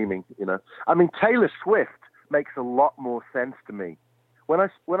people screaming, you know. I mean, Taylor Swift makes a lot more sense to me. When I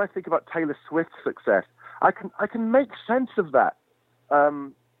think about Taylor Swift's success, I can make sense of that.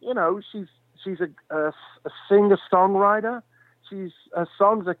 You know, she's a singer-songwriter. Her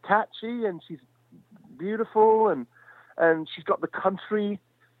songs are catchy, and she's beautiful, and she's got the country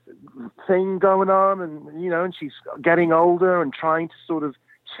thing going on, and you know, and she's getting older and trying to sort of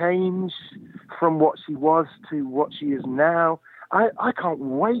change from what she was to what she is now. I can't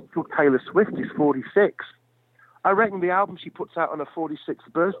wait till Taylor Swift is 46. I reckon the album she puts out on her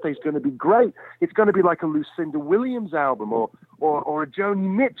 46th birthday is going to be great. It's going to be like a Lucinda Williams album or a Joni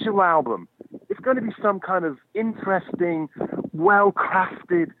Mitchell album. It's going to be some kind of interesting,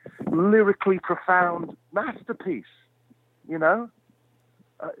 well-crafted, lyrically profound masterpiece, you know?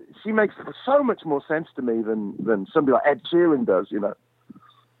 She makes so much more sense to me than somebody like Ed Sheeran does, you know?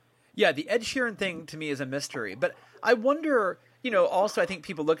 Yeah, the Ed Sheeran thing to me is a mystery. But I wonder, you know, also I think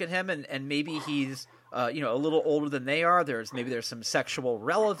people look at him and maybe he's, you know, a little older than they are. There's some sexual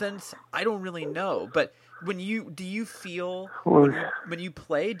relevance. I don't really know. But when you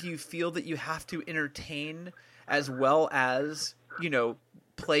play, do you feel that you have to entertain as well as, you know,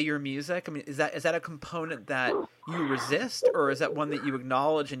 play your music? I mean, is that a component that you resist, or is that one that you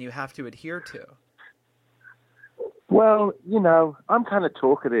acknowledge and you have to adhere to? Well, you know, I'm kind of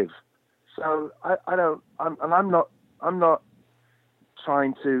talkative, so I'm not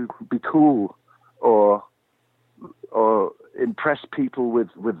trying to be cool or impress people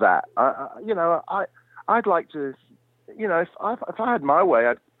with that. I'd like to, you know, if I had my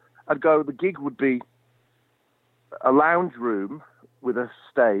way, I'd go. The gig would be a lounge room with a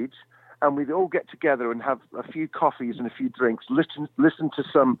stage, and we'd all get together and have a few coffees and a few drinks, listen to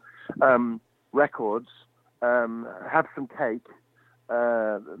some records, have some cake,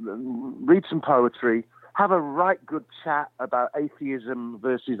 read some poetry, have a right good chat about atheism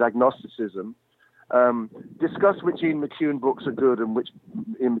versus agnosticism, discuss which Ian McEwan books are good and which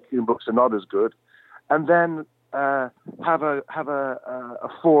Ian McEwan books are not as good, and then have a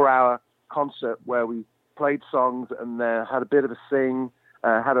 4-hour concert where we played songs and had a bit of a sing,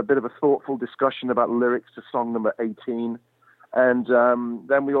 had a bit of a thoughtful discussion about lyrics to song number 18, and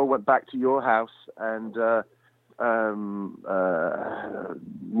then we all went back to your house and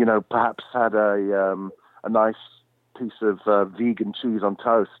you know, perhaps had a nice piece of vegan cheese on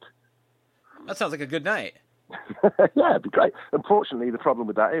toast. That sounds like a good night. Yeah, it'd be great. Unfortunately, the problem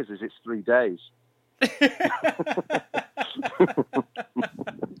with that is it's 3 days.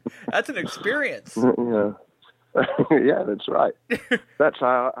 That's an experience. Yeah. Yeah, that's right. That's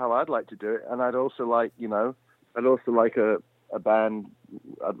how I'd like to do it. And I'd also like, you know, a band.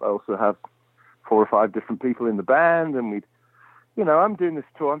 I'd also have 4 or 5 different people in the band, and we'd, I'm doing this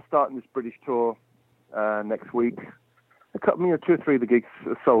tour. I'm starting this British tour next week. A couple, 2 or 3 of the gigs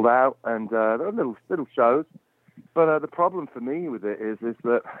are sold out, and they're little shows. But the problem for me with it is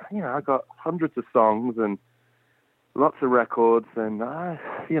that I got hundreds of songs and lots of records, and I'm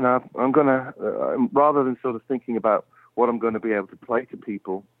gonna rather than sort of thinking about what I'm going to be able to play to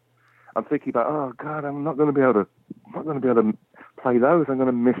people, I'm thinking about, oh God, I'm not going to be able to play those. I'm going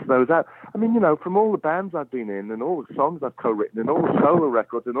to miss those out. I mean, from all the bands I've been in and all the songs I've co-written and all the solo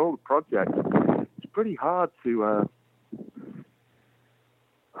records and all the projects, it's pretty hard to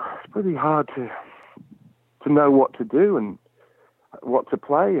know what to do and what to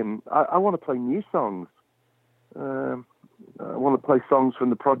play. And I want to play new songs. I want to play songs from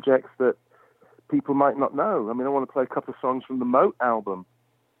the projects that people might not know. I mean, I want to play a couple of songs from the Moat album.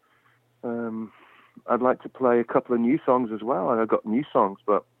 I'd like to play a couple of new songs as well. I've got new songs,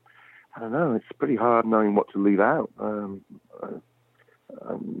 but I don't know. It's pretty hard knowing what to leave out.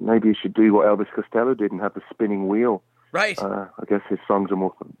 Maybe you should do what Elvis Costello did and have the spinning wheel. Right. I guess his songs are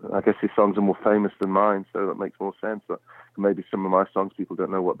more famous than mine, so that makes more sense. But maybe some of my songs people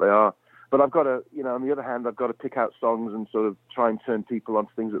don't know what they are. But I've got to, on the other hand, I've got to pick out songs and sort of try and turn people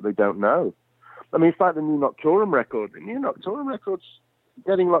onto things that they don't know. I mean, it's like the new Noctorum record. The new Noctorum record's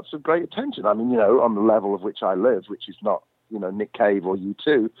getting lots of great attention. I mean, on the level of which I live, which is not, Nick Cave or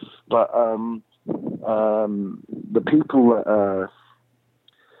U2, but the people that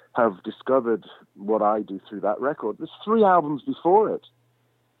have discovered what I do through that record. There's 3 albums before it.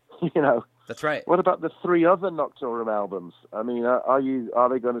 That's right. What about the 3 other Noctorum albums? I mean, are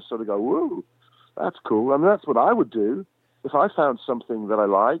they going to sort of go, whoa, that's cool? I mean, that's what I would do if I found something that I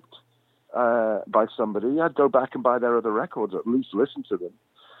liked by somebody. I'd go back and buy their other records, or at least listen to them.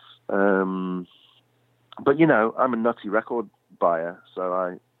 But I'm a nutty record buyer, so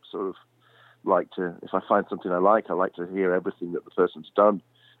I sort of like to, if I find something I like to hear everything that the person's done.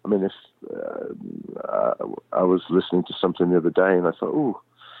 I mean, if I was listening to something the other day and I thought, ooh,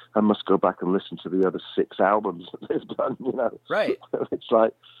 I must go back and listen to the other 6 albums that they've done. Right? It's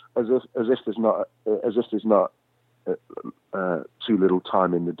like as if there's not too little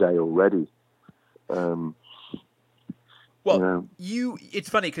time in the day already. Well, it's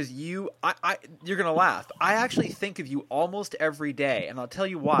funny because you're going to laugh. I actually think of you almost every day, and I'll tell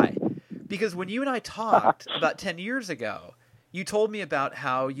you why. Because when you and I talked about 10 years ago, you told me about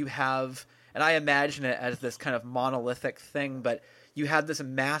how you have, and I imagine it as this kind of monolithic thing, but you had this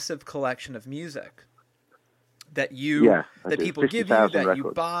massive collection of music that people give you, that records.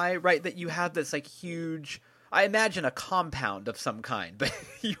 You buy, right? That you had this like huge, I imagine a compound of some kind, but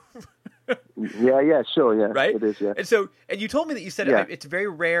you... Yeah, sure, yeah. Right? It is, yeah. And you told me that you said it's very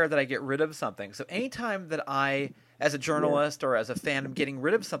rare that I get rid of something. So anytime that I, as a journalist or as a fan, am getting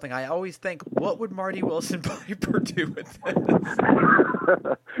rid of something, I always think, what would Marty Willson Piper do with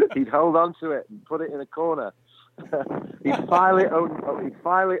this? He'd hold on to it and put it in a corner. He'd file it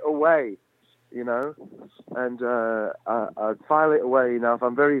away, and I'd file it away. Now, if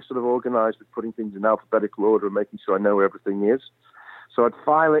I'm very sort of organized with putting things in alphabetical order and making sure I know where everything is, so I'd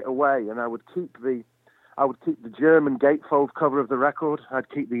file it away, and I would keep the German gatefold cover of the record. I'd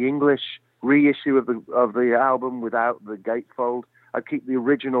keep the English reissue of the album without the gatefold. I'd keep the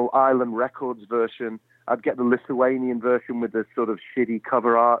original Island Records version. I'd get the Lithuanian version with the sort of shitty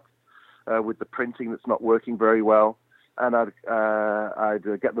cover art, with the printing that's not working very well. And I'd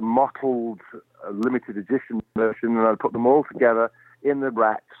get the mottled limited edition version, and I'd put them all together in the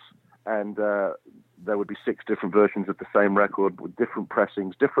racks, and there would be 6 different versions of the same record with different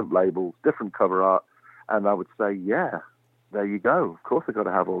pressings, different labels, different cover art. And I would say, yeah, there you go. Of course I've got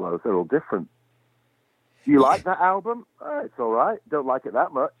to have all those. They're all different. Do you like that album? It's all right. Don't like it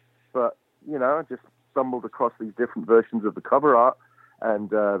that much. But, I just stumbled across these different versions of the cover art.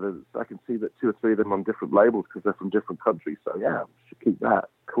 And I can see that 2 or 3 of them on different labels because they're from different countries. So, yeah, I should keep that.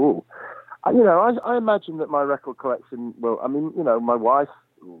 Cool. I imagine that my record collection, my wife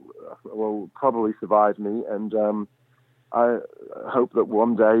will probably survive me, and I hope that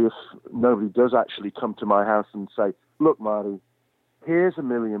one day, if nobody does actually come to my house and say, look, Marty, here's $1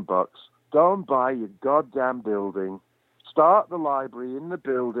 million, go and buy your goddamn building, start the library in the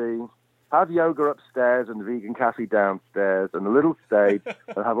building, have yoga upstairs and vegan coffee downstairs and a little stage,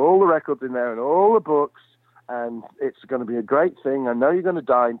 and have all the records in there and all the books, and it's going to be a great thing. I know you're going to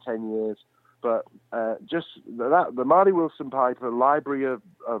die in 10 years, but just the Marty Willson Piper Library of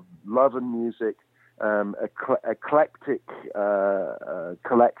Love and Music, eclectic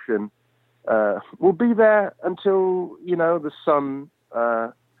collection, will be there until, the sun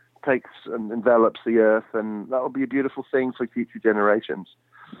takes and envelops the earth, and that will be a beautiful thing for future generations.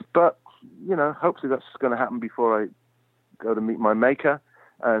 But hopefully that's going to happen before I go to meet my maker.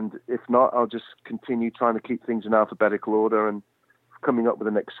 And if not, I'll just continue trying to keep things in alphabetical order and coming up with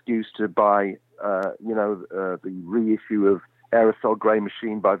an excuse to buy, the reissue of Aerosol Grey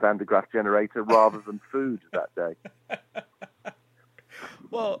Machine by Van de Graaff Generator rather than food that day.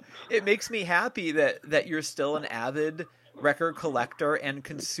 Well, it makes me happy that you're still an avid record collector and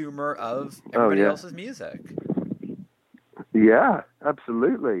consumer of everybody else's music. Yeah,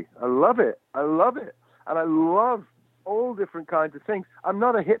 absolutely. I love it. And I love all different kinds of things. I'm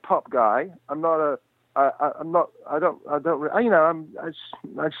not a hip hop guy. I just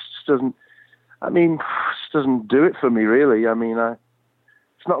doesn't do it for me really. I mean,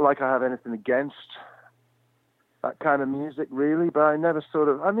 it's not like I have anything against that kind of music really, but I never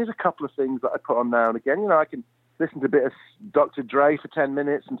there's a couple of things that I put on now and again. I can listen to a bit of Dr. Dre for 10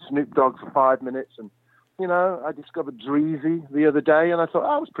 minutes and Snoop Dogg for 5 minutes. And, I discovered Dreezy the other day and I thought,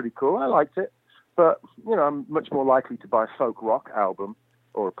 it was pretty cool. I liked it. But, I'm much more likely to buy a folk rock album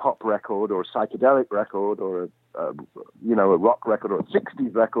or a pop record or a psychedelic record or a rock record or a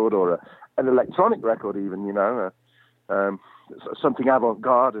 60s record or an electronic record even, something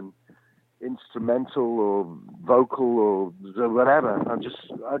avant-garde and instrumental or vocal or whatever.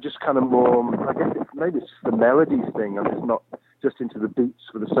 I just kind of more, I guess maybe it's the melodies thing. I'm just not just into the beats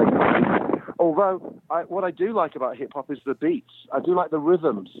for the sake of the beats. Although what I do like about hip hop is the beats. I do like the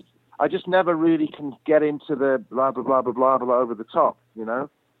rhythms. I just never really can get into the blah blah blah blah blah blah over the top,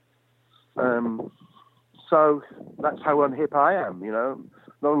 So that's how unhip I am,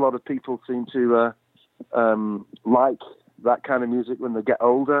 Not a lot of people seem to like that kind of music when they get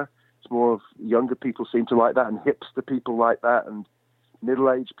older. It's more of younger people seem to like that, and hipster people like that, and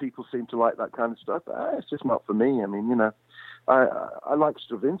middle-aged people seem to like that kind of stuff. It's just not for me. I mean, I like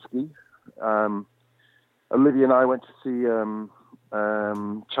Stravinsky. Olivia and I went to see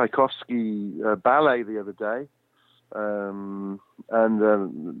Tchaikovsky ballet the other day. And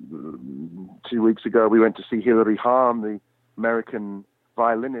 2 weeks ago, we went to see Hilary Hahn, the American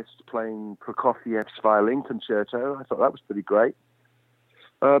violinist, playing Prokofiev's violin concerto. I thought that was pretty great.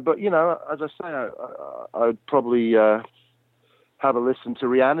 But, as I say, I'd probably have a listen to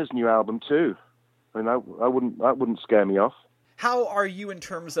Rihanna's new album too. I mean, that wouldn't scare me off. How are you in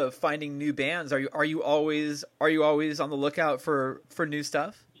terms of finding new bands? Are you always on the lookout for new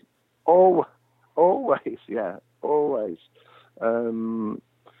stuff? Oh, always, yeah, always.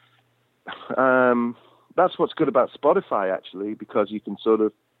 That's what's good about Spotify, actually, because you can sort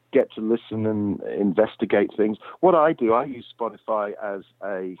of get to listen and investigate things. What I do, I use Spotify as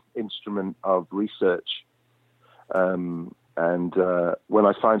a instrument of research. And when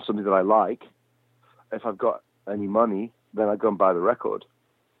I find something that I like, if I've got any money, then I go and buy the record.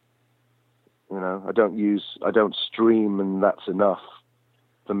 I don't stream, and that's enough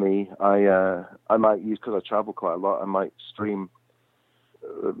for me. I might use, because I travel quite a lot, I might stream,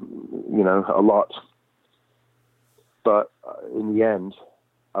 a lot. But in the end,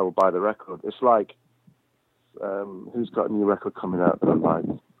 I will buy the record. It's like, who's got a new record coming out that I like,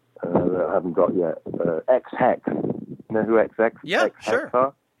 that I haven't got yet? X-Hex. You know who X-Hex? Yeah, X-Hex sure.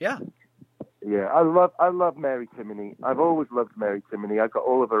 are? Yeah. Yeah, I love Mary Timony. I've always loved Mary Timony. I've got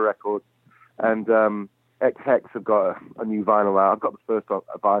all of her records. And X-Hex have got a new vinyl out. I've got the first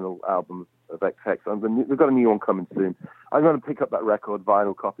vinyl album of X-Hex. They've got a new one coming soon. I'm going to pick up that record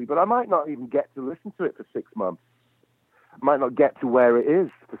vinyl copy, but I might not even get to listen to it for 6 months. I might not get to where it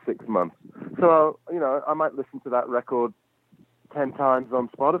is for 6 months. So, I might listen to that record 10 times on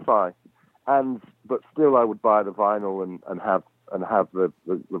Spotify. But still I would buy the vinyl and have the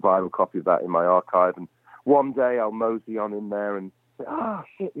vinyl copy of that in my archive. And one day I'll mosey on in there and say,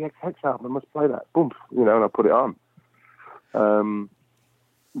 shit, the X-Hex album, I must play that. Boom, and I'll put it on.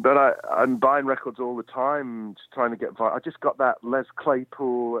 But I'm buying records all the time, just trying to get vinyl. I just got that Les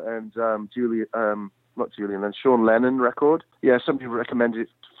Claypool and Sean Lennon record. Yeah, somebody recommended it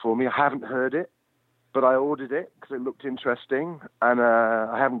for me. I haven't heard it, but I ordered it because it looked interesting, and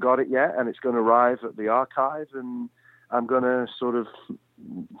I haven't got it yet, and it's going to arrive at the archive, and I'm going to sort of,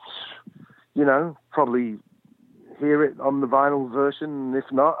 probably hear it on the vinyl version, and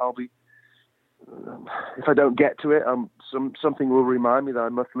if not, I'll be, if I don't get to it, something will remind me that I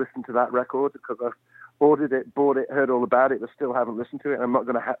must listen to that record because I've ordered it, bought it, heard all about it, but still haven't listened to it. I'm not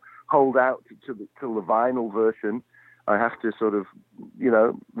going to hold out till the vinyl version. I have to sort of,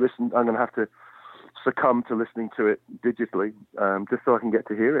 listen. I'm going to have to succumb to listening to it digitally, just so I can get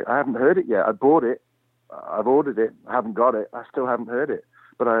to hear it. I haven't heard it yet. I bought it. I've ordered it. I haven't got it. I still haven't heard it.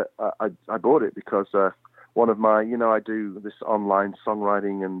 But I bought it because one of my, I do this online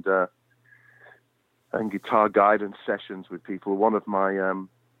songwriting and guitar guidance sessions with people. One of my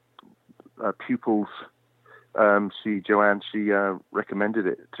pupils, Joanne, she recommended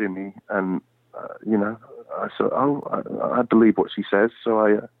it to me, and I thought, I believe what she says, so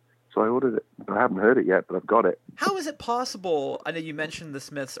I ordered it. I haven't heard it yet, but I've got it. How is it possible? I know you mentioned the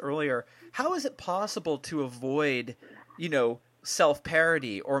Smiths earlier. How is it possible to avoid,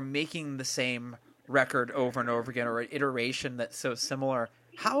 self-parody or making the same record over and over again, or an iteration that's so similar?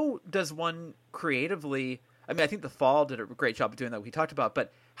 How does one creatively? I mean, I think The Fall did a great job of doing that. We talked about,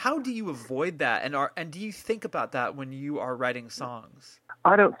 but how do you avoid that? And do you think about that when you are writing songs?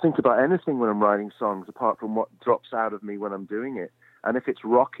 I don't think about anything when I'm writing songs apart from what drops out of me when I'm doing it. And if it's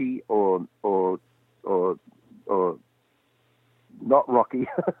rocky or not rocky,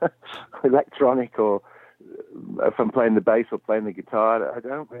 electronic, or if I'm playing the bass or playing the guitar, I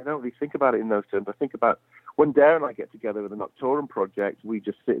don't really think about it in those terms. I think about when Darren and I get together with the Noctorum project, we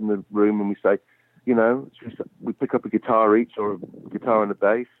just sit in the room and we say, we pick up a guitar each, or a guitar and a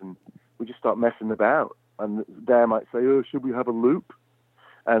bass, and we just start messing about. And Darren might say, "Oh, should we have a loop?"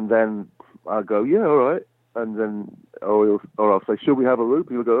 And then I'll go, "Yeah, all right." And then, or I'll say, "Should we have a loop?"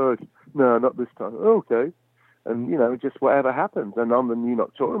 And he'll go, "Oh, no, not this time." "Oh, okay. And, just whatever happens. And on the new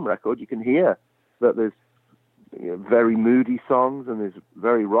Noctorum record, you can hear that there's very moody songs, and there's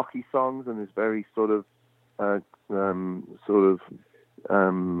very rocky songs, and there's very sort of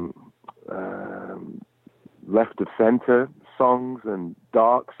left of center songs, and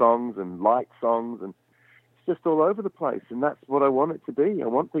dark songs, and light songs, and it's just all over the place. And that's what I want it to be. I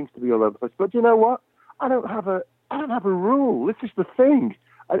want things to be all over the place. But you know what? I don't have a rule. This is the thing.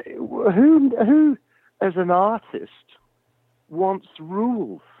 Who as an artist wants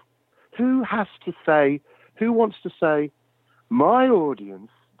rules? Who wants to say, my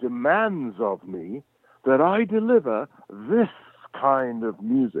audience demands of me that I deliver this kind of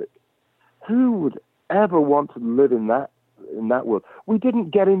music? Who would ever want to live in that world? We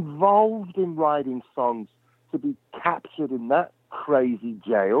didn't get involved in writing songs to be captured in that crazy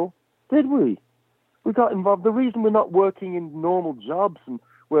jail, did we? We got involved. The reason we're not working in normal jobs and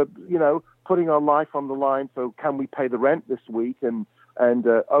we're, putting our life on the line, so can we pay the rent this week? And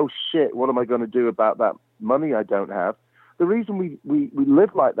oh shit, what am I going to do about that money I don't have? The reason we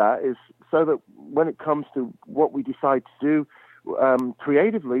live like that is so that when it comes to what we decide to do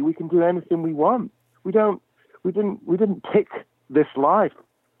creatively, we can do anything we want. We didn't pick this life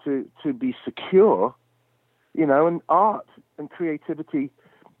to be secure, and art and creativity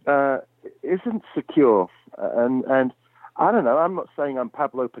isn't secure. And I don't know, I'm not saying I'm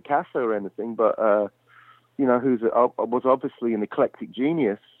Pablo Picasso or anything, but was obviously an eclectic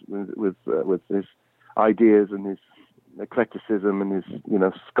genius with his ideas and his eclecticism and his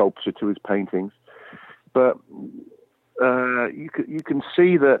sculpture to his paintings. But you can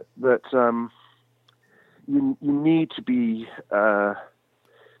see that you need to be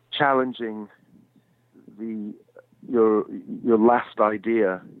challenging your last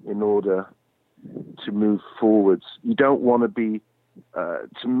idea in order to move forwards. You don't want to be,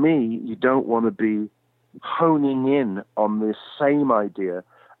 to me, you don't want to be honing in on this same idea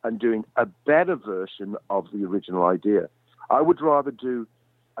and doing a better version of the original idea. I would rather do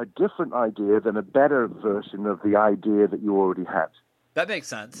a different idea than a better version of the idea that you already had. That makes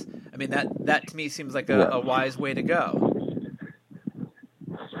sense. I mean, that to me seems like a wise way to go.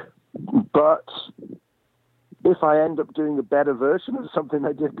 But if I end up doing a better version of something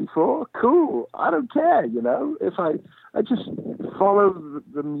I did before, cool. I don't care, If I just follow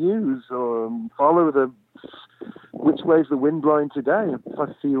the muse, or follow which way's the wind blowing today. If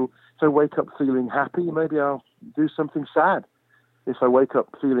I wake up feeling happy, maybe I'll do something sad. If I wake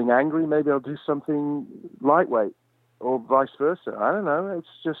up feeling angry, maybe I'll do something lightweight, or vice versa. I don't know. It's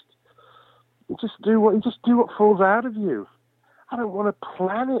just you just do what falls out of you. I don't want to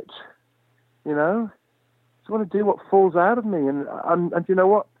plan it, I want to do what falls out of me. And you know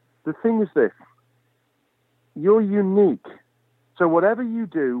what? The thing is this. You're unique. So whatever you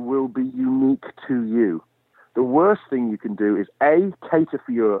do will be unique to you. The worst thing you can do is A, cater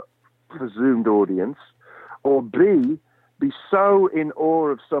for your presumed audience, or B, be so in awe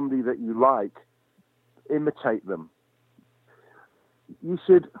of somebody that you like, imitate them. You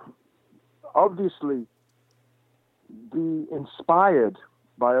should obviously be inspired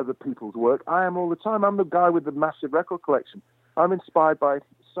by other people's work. I am all the time. I'm the guy with the massive record collection. I'm inspired by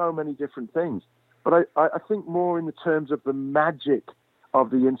so many different things. But I think more in the terms of the magic of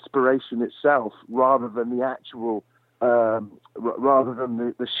the inspiration itself, rather than the actual, rather than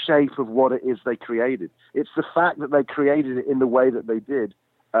the shape of what it is they created. It's the fact that they created it in the way that they did,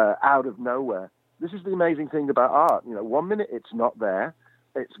 out of nowhere. This is the amazing thing about art. 1 minute it's not there.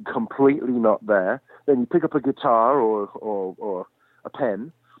 It's completely not there. Then you pick up a guitar or a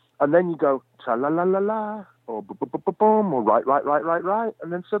pen, And then you go, tra-la-la-la-la, or boom, or right.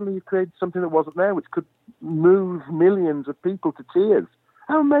 And then suddenly you create something that wasn't there, which could move millions of people to tears.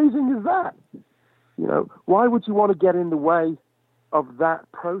 How amazing is that? You know, why would you want to get in the way of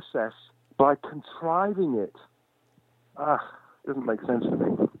that process by contriving it? It doesn't make sense to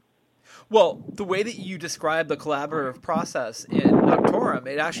me. Well, the way that you describe the collaborative process in Noctorum,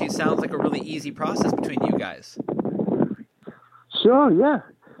 it actually sounds like a really easy process between you guys. Sure, yeah.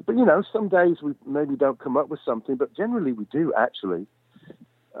 But, you know, some days we maybe don't come up with something, but generally we do, actually.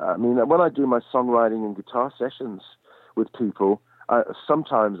 I mean, when I do my songwriting and guitar sessions with people,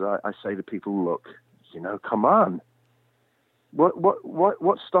 sometimes I say to people, look, you know, come on.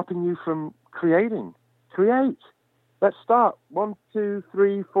 What's stopping you from creating? Create. Let's start. 1, 2,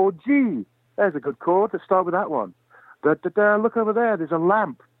 3, 4, G. There's a good chord. Let's start with that one. Da-da-da. Look over there. There's a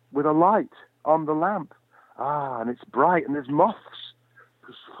lamp with a light on the lamp. And it's bright, and there's moths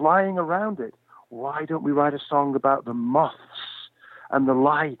flying around it. Why don't we write a song about the moths and the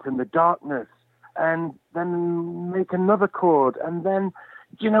light and the darkness, and then make another chord, and then,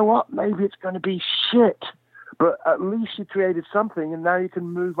 you know what? Maybe it's going to be shit, but at least you created something, and now you can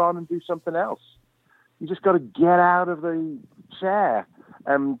move on and do something else. You just got to get out of the chair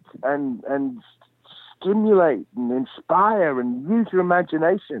and stimulate and inspire and use your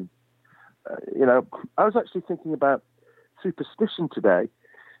imagination. You know, I was actually thinking about superstition today.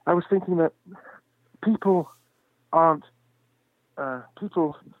 I was thinking that people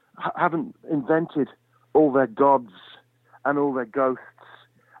haven't invented all their gods and all their ghosts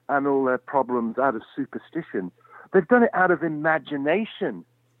and all their problems out of superstition. They've done it out of imagination.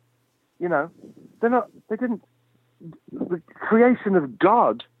 You know, the creation of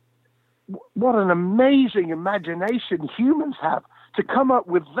God, what an amazing imagination humans have to come up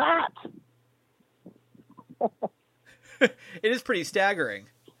with that. It is pretty staggering.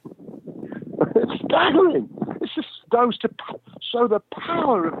 It's staggering. It just goes to show the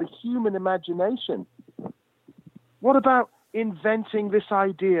power of the human imagination. What about inventing this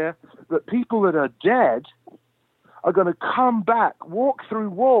idea that people that are dead are going to come back, walk through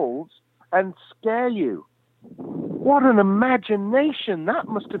walls, and scare you? What an imagination that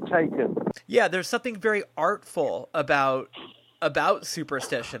must have taken. Yeah, there's something very artful about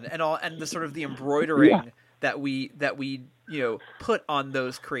superstition and the sort of the embroidering that we you know put on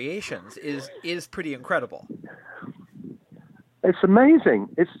those creations is pretty incredible. It's amazing.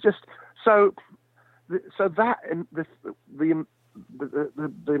 It's just so that and the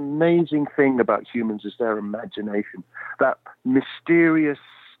amazing thing about humans is their imagination, that mysterious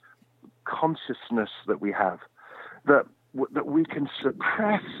consciousness that we have, that we can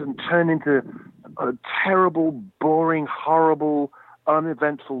suppress and turn into terrible, boring, horrible,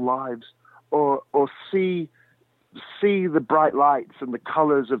 uneventful lives, or see the bright lights and the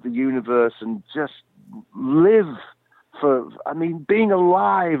colors of the universe and just live being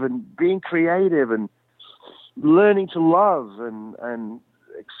alive and being creative and learning to love and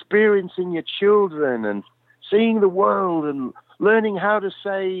experiencing your children and seeing the world and learning how to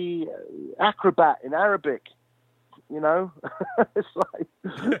say acrobat in Arabic. You know, it's like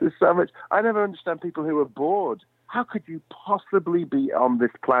there's so much. I never understand people who are bored. How could you possibly be on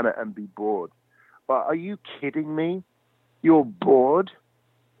this planet and be bored? But are you kidding me? You're bored?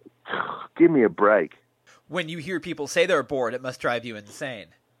 Give me a break. When you hear people say they're bored, it must drive you insane.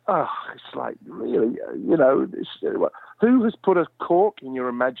 Oh, it's like, really, you know, who has put a cork in your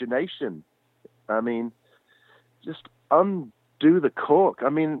imagination? I mean, just undo the cork. I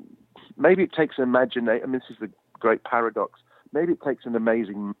mean, maybe it takes imagination. I mean, this is the great paradox. Maybe it takes an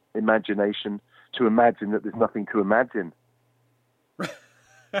amazing imagination to imagine that there's nothing to imagine.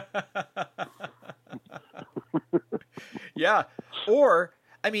 Yeah. Or,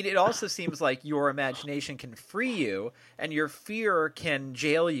 I mean, it also seems like your imagination can free you and your fear can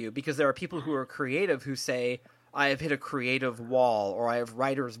jail you, because there are people who are creative who say, I have hit a creative wall or I have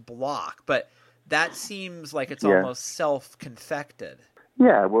writer's block. But that seems like it's almost self-confected.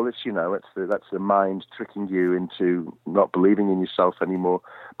 Yeah, well, it's, you know, that's the mind tricking you into not believing in yourself anymore.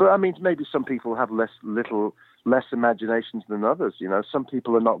 But I mean, maybe some people have less imaginations than others. You know, some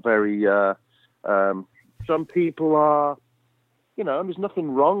people are not very. Some people are, you know, and there's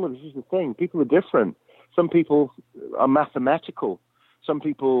nothing wrong with this. Is the thing. People are different. Some people are mathematical. Some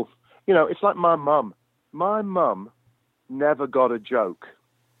people, you know, it's like my mum. My mum never got a joke.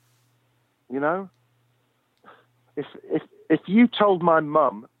 You know, if you told my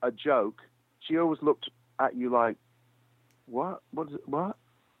mum a joke, she always looked at you like, what? What is it? What?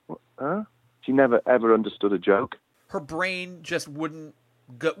 Huh? She never ever understood a joke. Her brain just wouldn't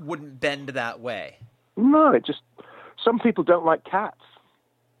bend that way. No, some people don't like cats.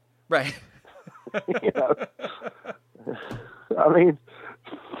 Right. You know, I mean,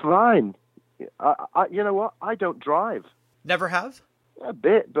 fine. You know what? I don't drive. Never have? A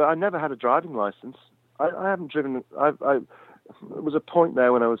bit, but I never had a driving license. I haven't driven. There was a point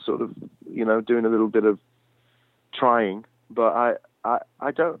there when I was sort of, you know, doing a little bit of trying, but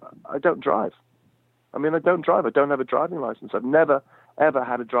I don't drive. I mean, I don't drive. I don't have a driving license. I've never ever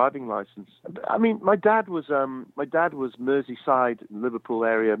had a driving license. I mean, my dad was Merseyside, Liverpool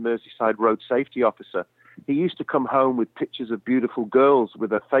area, Merseyside road safety officer. He used to come home with pictures of beautiful girls with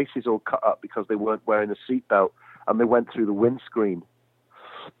their faces all cut up because they weren't wearing a seatbelt and they went through the windscreen.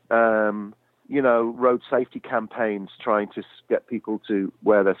 You know, road safety campaigns trying to get people to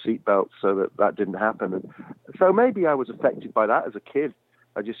wear their seatbelts so that didn't happen. And so maybe I was affected by that as a kid.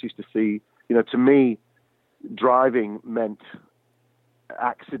 I just used to see, you know, to me, driving meant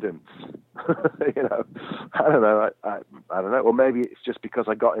accidents. You know, I don't know. I don't know. Or maybe it's just because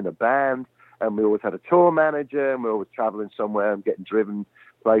I got in a band and we always had a tour manager and we were always traveling somewhere and getting driven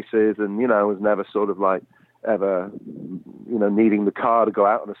places, and, you know, I was never sort of like ever, you know, needing the car to go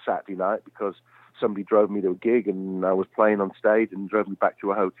out on a Saturday night because somebody drove me to a gig and I was playing on stage and drove me back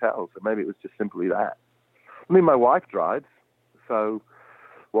to a hotel. So maybe it was just simply that. I mean, my wife drives, so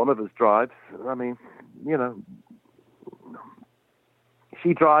one of us drives. I mean, you know,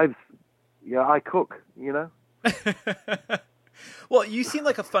 she drives, yeah, I cook, you know. Well, you seem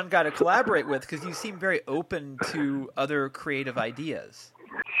like a fun guy to collaborate with because you seem very open to other creative ideas.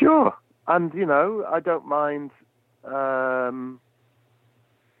 Sure. And, you know, I don't mind, but,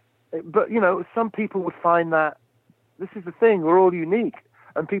 you know, some people would find that, this is the thing, we're all unique,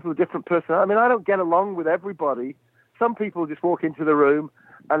 and people are different personalities. I mean, I don't get along with everybody. Some people just walk into the room,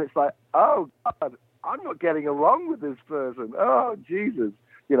 and it's like, oh, God, I'm not getting along with this person. Oh, Jesus.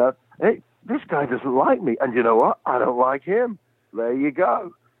 You know, hey, this guy doesn't like me, and you know what? I don't like him. There you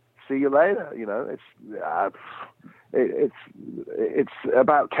go. See you later. You know, it's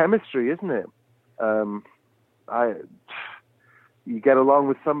about chemistry, isn't it? You get along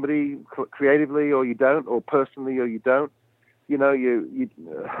with somebody creatively, or you don't, or personally, or you don't. You know, you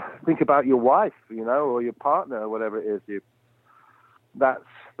think about your wife, you know, or your partner, or whatever it is. That's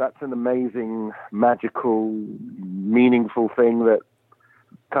an amazing, magical, meaningful thing that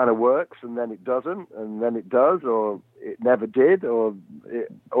kind of works, and then it doesn't, and then it does, or it never did, or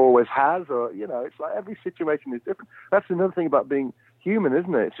it always has, or, you know, it's like every situation is different. That's another thing about being human,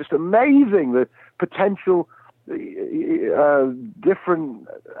 isn't it? It's just amazing, the potential different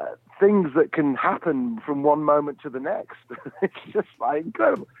things that can happen from one moment to the next. It's just like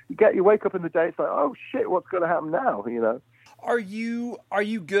incredible. You wake up in the day, it's like, oh shit, what's going to happen now? You know. Are you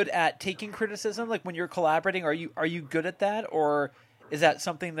good at taking criticism? Like when you're collaborating, are you good at that, or is that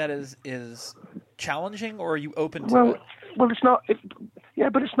something that is challenging, or are you open to it? Well, it's not.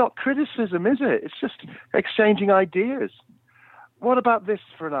 But it's not criticism, is it? It's just exchanging ideas. What about this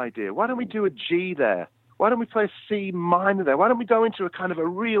for an idea? Why don't we do a G there? Why don't we play a C minor there? Why don't we go into a kind of a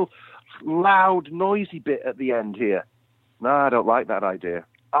real loud, noisy bit at the end here? No, I don't like that idea.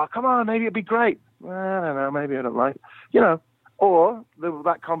 Oh, come on, maybe it'd be great. I don't know, maybe I don't like it. You know, or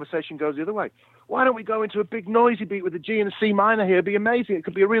that conversation goes the other way. Why don't we go into a big noisy beat with a G and a C minor here? It'd be amazing. It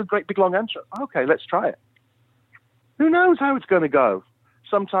could be a real great big long answer. Okay, let's try it. Who knows how it's going to go?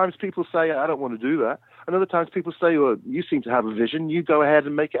 Sometimes people say, I don't want to do that. And other times people say, well, you seem to have a vision. You go ahead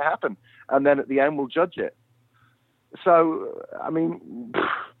and make it happen. And then at the end, we'll judge it. So, I mean,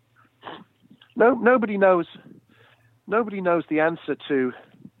 nobody knows the answer to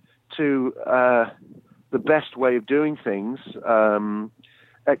the best way of doing things,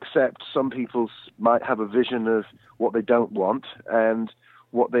 except some people might have a vision of what they don't want and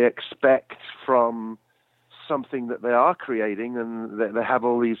what they expect from something that they are creating, and they have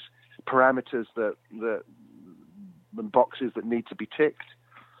all these parameters that boxes that need to be ticked.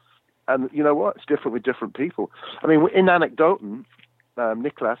 And you know what? It's different with different people. I mean, in Anekdoten,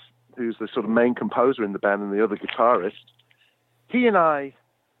 Niklas, who's the sort of main composer in the band and the other guitarist, he and I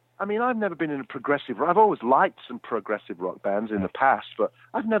mean, I've never been in a progressive rock. I've always liked some progressive rock bands in the past, but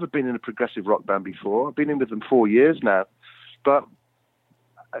I've never been in a progressive rock band before. I've been in with them 4 years now. But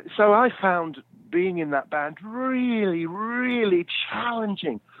so I found being in that band really, really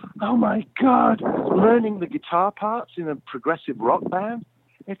challenging. Oh my God, learning the guitar parts in a progressive rock band,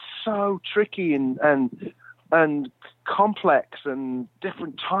 it's so tricky and complex and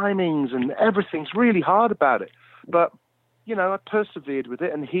different timings, and everything's really hard about it. But you know, I persevered with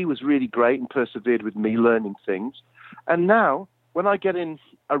it, and he was really great and persevered with me learning things. And now, when I get in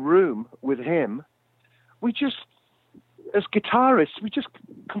a room with him, we just, as guitarists, we just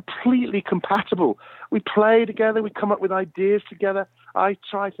completely compatible. We play together, we come up with ideas together. I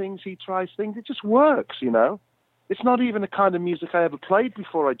try things, he tries things. It just works, you know. It's not even the kind of music I ever played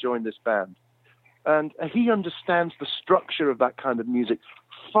before I joined this band. And he understands the structure of that kind of music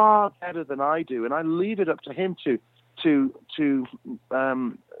far better than I do, and I leave it up to him to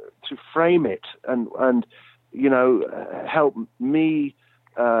frame it and you know, help me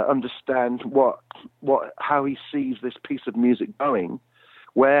understand how he sees this piece of music going,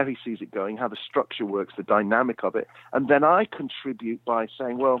 where he sees it going, how the structure works, the dynamic of it, and then I contribute by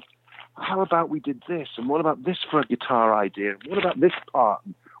saying, well, how about we did this, and what about this for a guitar idea? What about this part?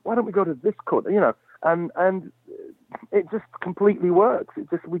 Why don't we go to this chord? You know, and it just completely works.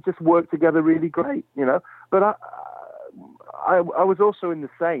 We just work together really great, you know. But I was also in the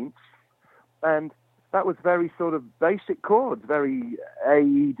Saints, and that was very sort of basic chords, very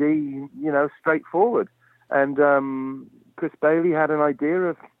AED, you know, straightforward. And Chris Bailey had an idea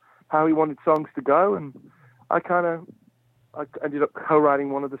of how he wanted songs to go, and I ended up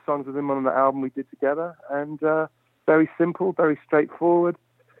co-writing one of the songs with him on the album we did together, and very simple, very straightforward,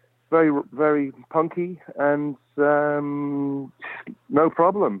 very, very punky, and no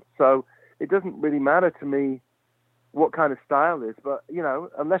problem. So it doesn't really matter to me what kind of style it is, but you know,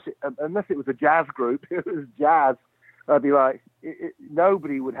 unless it was a jazz group, if it was jazz, I'd be like,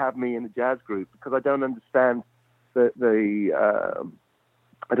 nobody would have me in a jazz group because I don't understand the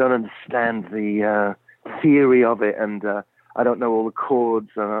theory of it, and I don't know all the chords,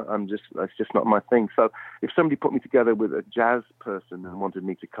 and that's just not my thing. So if somebody put me together with a jazz person and wanted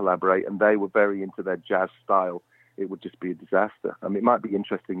me to collaborate, and they were very into their jazz style, it would just be a disaster. I mean, it might be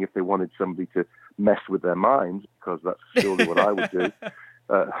interesting if they wanted somebody to mess with their minds, because that's surely what I would do,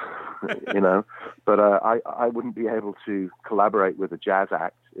 you know. But I wouldn't be able to collaborate with a jazz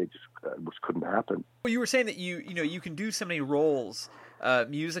act. It just couldn't happen. Well, you were saying that you can do so many roles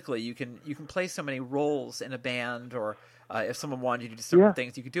musically. You can play so many roles in a band, or if someone wanted you to do certain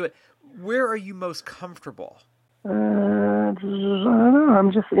things, you could do it. Where are you most comfortable? I don't know.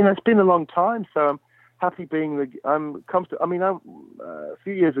 I'm just, you know, it's been a long time, so I'm happy I'm comfortable. I mean, a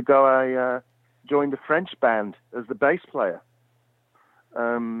few years ago, I joined a French band as the bass player,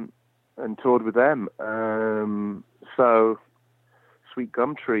 and toured with them. So, Sweet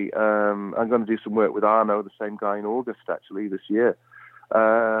Gumtree. I'm going to do some work with Arno, the same guy, in August, actually, this year.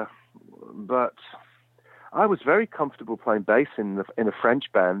 But I was very comfortable playing bass in a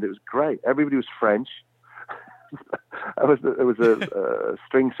French band. It was great. Everybody was French. There was a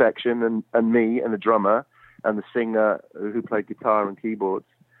string section and me and a drummer and the singer who played guitar and keyboards.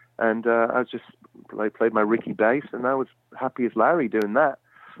 And I played my Ricky bass, and I was happy as Larry doing that.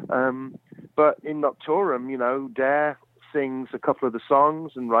 But in Noctorum, you know, Dare sings a couple of the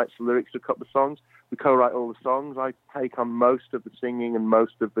songs and writes the lyrics to a couple of songs. We co-write all the songs. I take on most of the singing and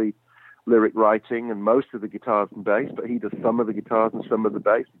most of the lyric writing and most of the guitars and bass, but he does some of the guitars and some of the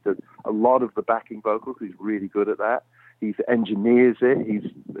bass. He does a lot of the backing vocals. He's really good at that. He engineers it.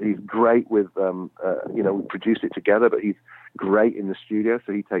 He's great with, you know, we produce it together, but he's great in the studio,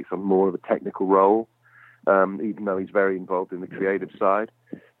 so he takes on more of a technical role, even though he's very involved in the creative side.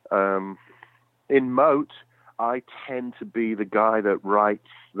 In Moat, I tend to be the guy that writes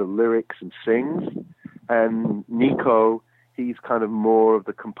the lyrics and sings, and Nico, he's kind of more of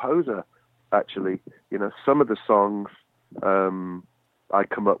the composer, actually. You know, some of the songs, I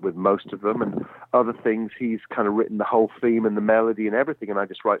come up with most of them, and other things, he's kind of written the whole theme and the melody and everything, and I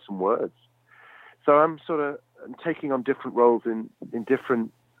just write some words. So I'm sort of taking on different roles in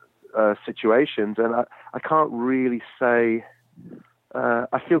different situations, and I can't really say,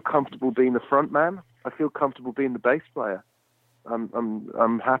 I feel comfortable being the front man. I feel comfortable being the bass player.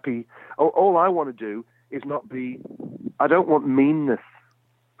 I'm happy. All I want to do is not be. I don't want meanness.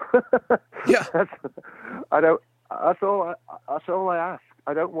 Yeah. That's all I ask.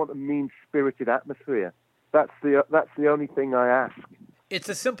 I don't want a mean-spirited atmosphere. That's the only thing I ask. It's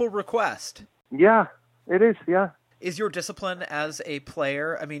a simple request. Yeah, it is. Yeah. Is your discipline as a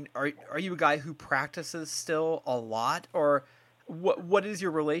player? I mean, are you a guy who practices still a lot, or what is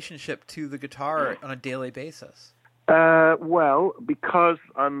your relationship to the guitar on a daily basis? Well, because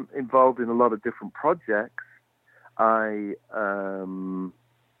I'm involved in a lot of different projects, I'm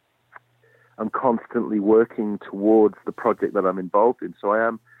constantly working towards the project that I'm involved in. So I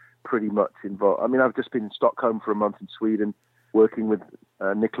am pretty much involved. I mean, I've just been in Stockholm for a month in Sweden, working with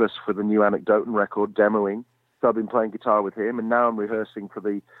Nicholas for the new Anekdoten record, demoing. So I've been playing guitar with him, and now I'm rehearsing for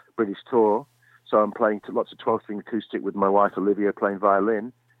the British tour. So I'm playing lots of 12-string acoustic with my wife Olivia, playing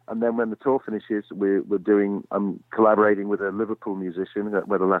violin. And then when the tour finishes, I'm collaborating with a Liverpool musician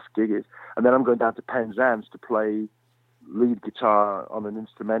where the last gig is. And then I'm going down to Penzance to play lead guitar on an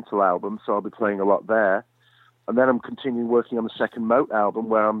instrumental album. So I'll be playing a lot there. and then I'm continuing working on the second Moat album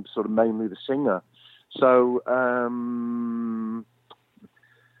where I'm sort of mainly the singer. So, I'm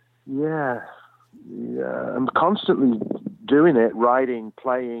constantly doing it, writing,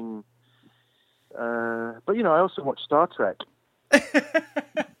 playing. But, I also watch Star Trek.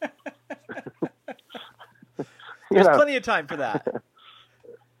 There's plenty of time for that.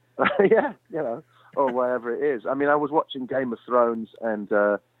 Yeah, or whatever it is. I mean, I was watching Game of Thrones and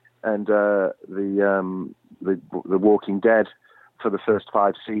the Walking Dead for the first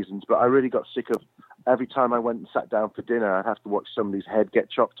 5 seasons, but I really got sick of every time I went and sat down for dinner, I'd have to watch somebody's head get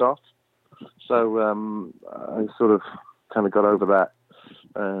chopped off. So I sort of kind of got over that.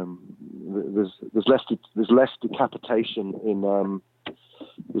 There's less decapitation in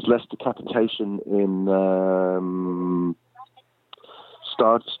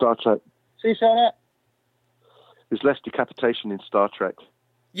Star Trek. See, Sarah? There's less decapitation in Star Trek.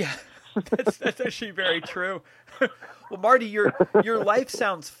 Yeah, that's actually very true. Well, Marty, your life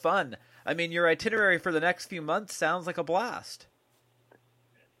sounds fun. I mean, your itinerary for the next few months sounds like a blast.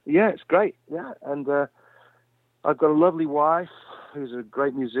 Yeah, it's great. Yeah, and I've got a lovely wife who's a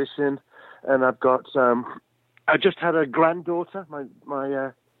great musician, and I've got I just had a granddaughter.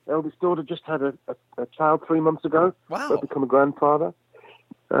 My eldest daughter just had a child 3 months ago. Wow! I've become a grandfather.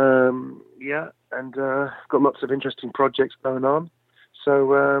 Yeah, and got lots of interesting projects going on.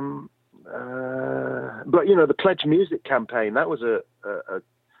 So, but the Pledge Music campaign, that was a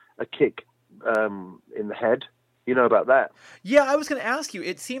kick in the head. You know about that? Yeah, I was going to ask you.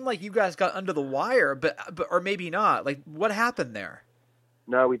 It seemed like you guys got under the wire, but or maybe not. Like, what happened there?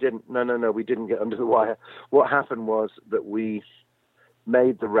 No, we didn't. No, we didn't get under the wire. What happened was that we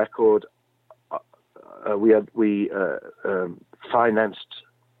made the record. We financed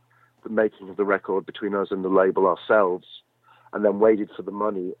the making of the record between us and the label ourselves, and then waited for the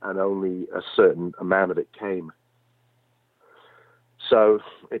money, and only a certain amount of it came. So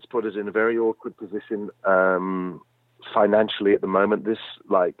it's put us in a very awkward position financially at the moment. This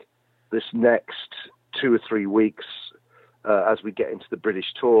next 2 or 3 weeks, as we get into the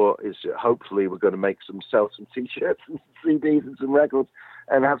British tour, is hopefully we're going to sell some T-shirts and some CDs and some records,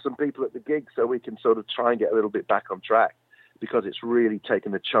 and have some people at the gig, so we can sort of try and get a little bit back on track, because it's really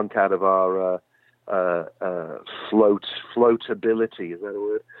taken a chunk out of our floatability. Is that a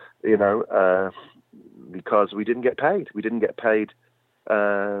word? Because we didn't get paid. We didn't get paid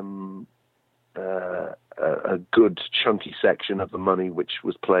a good chunky section of the money which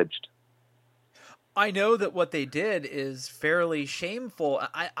was pledged. I know that what they did is fairly shameful.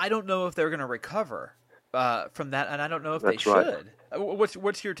 I don't know if they're going to recover from that, and I don't know if That's they right. should.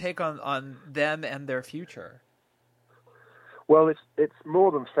 What's your take on them and their future? Well, it's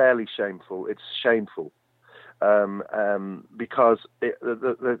more than fairly shameful. It's shameful because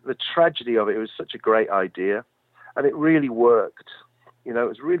the tragedy of it was such a great idea, and it really worked. It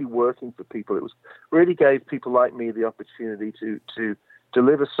was really working for people. It was really gave people like me the opportunity to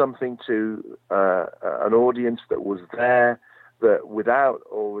deliver something to an audience that was there, that without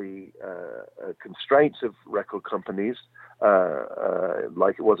all the constraints of record companies,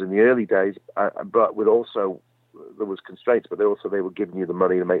 like it was in the early days, but with also there was constraints, but they were giving you the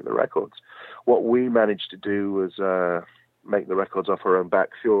money to make the records. What we managed to do was make the records off our own back,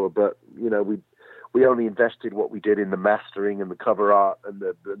 sure, but we only invested what we did in the mastering and the cover art and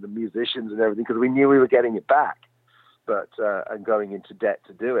the musicians and everything, because we knew we were getting it back, but and going into debt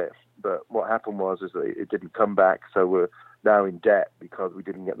to do it. But what happened was that it didn't come back, so we're now in debt because we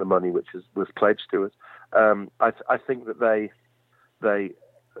didn't get the money which was pledged to us. I think that they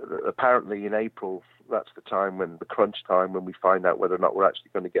apparently in April, that's the time when the crunch time, when we find out whether or not we're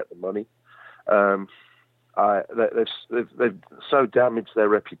actually going to get the money. They've so damaged their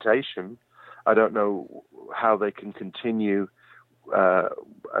reputation. I don't know how they can continue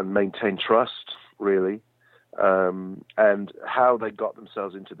and maintain trust, really, and how they got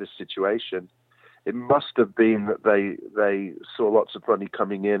themselves into this situation. It must have been that they saw lots of money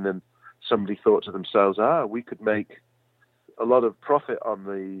coming in, and somebody thought to themselves, we could make a lot of profit on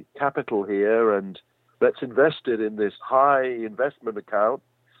the capital here, and let's invest it in this high investment account.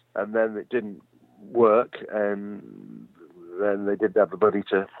 And then it didn't work, and then they didn't have the money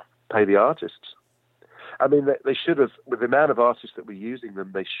to pay the artists. I mean, they should have, with the amount of artists that were using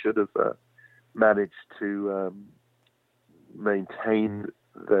them, they should have managed to maintain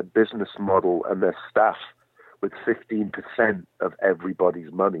their business model and their staff with 15% of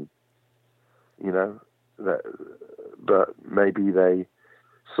everybody's money, but maybe they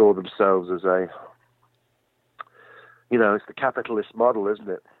saw themselves as it's the capitalist model, isn't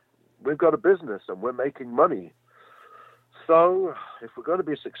it? We've got a business and we're making money, So, if we're going to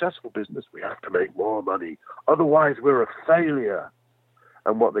be a successful business, we have to make more money. Otherwise, we're a failure.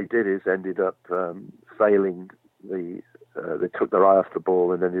 And what they did is ended up failing they took their eye off the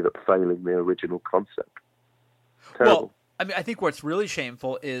ball and ended up failing the original concept. Terrible. Well, I mean, I think what's really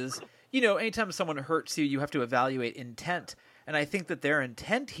shameful is, anytime someone hurts you, you have to evaluate intent. And I think that their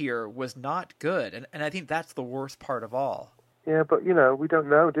intent here was not good. And I think that's the worst part of all. Yeah, but we don't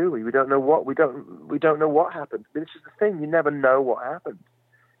know, do we? We don't know what happened. I mean, this is the thing. You never know what happened.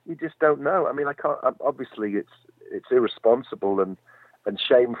 You just don't know. I mean, I can't. Obviously, it's irresponsible and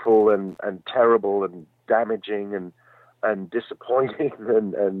shameful and terrible and damaging and disappointing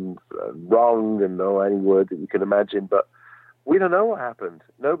and wrong and any word that you can imagine. But we don't know what happened.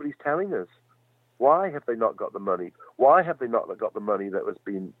 Nobody's telling us. Why have they not got the money? Why have they not got the money that was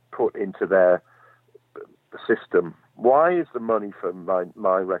being put into their system? Why is the money for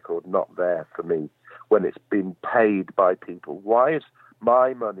my record not there for me when it's been paid by people? Why is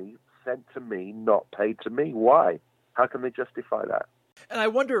my money sent to me not paid to me? Why? How can they justify that? And I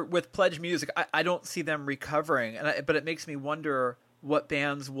wonder with Pledge Music, I don't see them recovering, but it makes me wonder what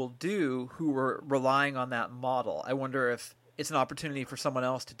bands will do who were relying on that model. I wonder if it's an opportunity for someone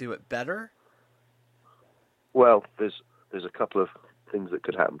else to do it better. Well, there's a couple of things that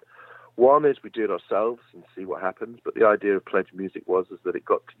could happen. One is we do it ourselves and see what happens. But the idea of Pledge Music is that it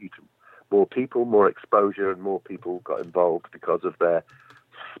got to more people, more exposure, and more people got involved because of their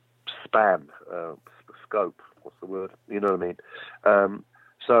scope. What's the word? You know what I mean?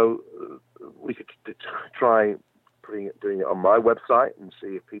 So we could try doing it on my website and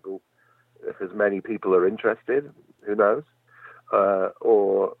see if as many people are interested. Who knows?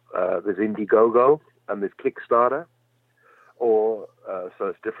 Or there's Indiegogo and there's Kickstarter. Or so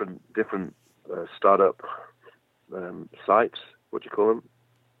it's different startup sites. What do you call them?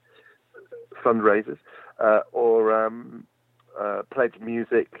 Fundraisers. Or Pledge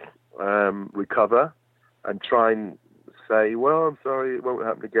Music recover and try and say, well, I'm sorry, it won't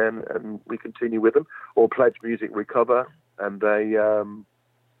happen again, and we continue with them. Or Pledge Music recover and they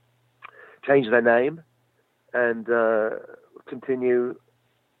change their name and continue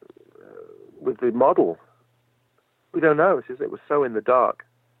with the model. We don't know. It was so in the dark.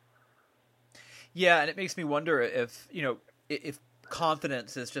 Yeah, and it makes me wonder if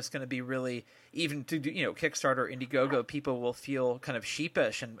confidence is just going to be really, even to do, Kickstarter, Indiegogo, people will feel kind of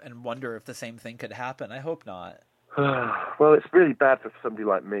sheepish and wonder if the same thing could happen. I hope not. Well, it's really bad for somebody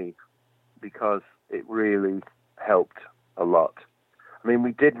like me because it really helped a lot. I mean,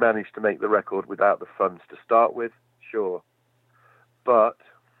 we did manage to make the record without the funds to start with, sure. But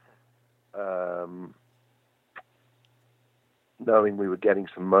knowing we were getting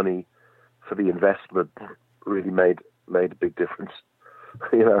some money for the investment really made a big difference.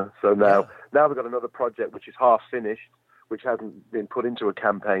 So now we've got another project which is half finished, which hasn't been put into a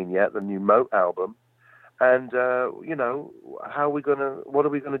campaign yet, the new Moat album. And what are we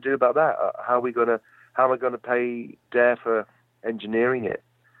gonna do about that? How am I gonna pay Dare for engineering it?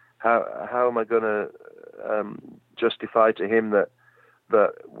 How am I gonna justify to him that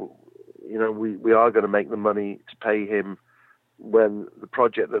we are going to make the money to pay him when the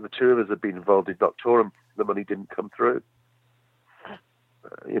project that the two of us have been involved in, Noctorum, the money didn't come through.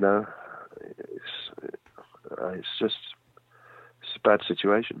 It's a bad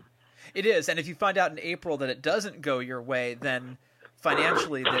situation. It is, and if you find out in April that it doesn't go your way, then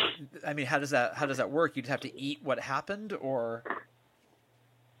financially, how does that work? You just have to eat what happened, or?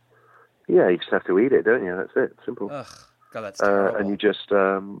 Yeah, you just have to eat it, don't you? That's it. Simple. Ugh, God, that's terrible. And you just,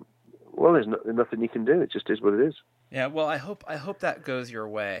 there's nothing you can do. It just is what it is. Yeah, well, I hope that goes your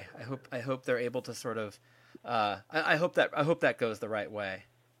way. I hope they're able to sort of. I hope that goes the right way.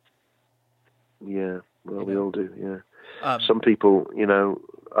 Yeah, well, we all do. Yeah. Some people,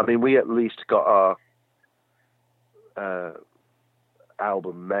 we at least got our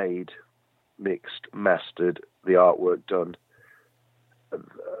album made, mixed, mastered, the artwork done,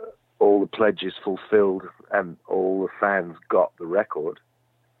 all the pledges fulfilled, and all the fans got the record.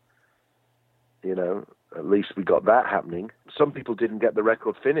 At least we got that happening. Some people didn't get the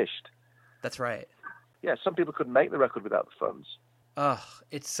record finished. That's right. Yeah, some people couldn't make the record without the funds. Ugh,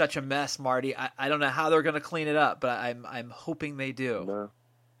 it's such a mess, Marty. I don't know how they're going to clean it up, but I'm hoping they do. No.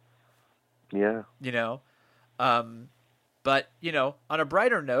 Yeah. But on a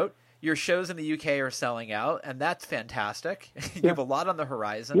brighter note, your shows in the UK are selling out, and that's fantastic. You have a lot on the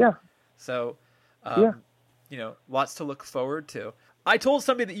horizon. Yeah. So, lots to look forward to. I told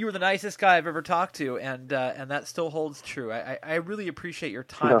somebody that you were the nicest guy I've ever talked to, and that still holds true. I really appreciate your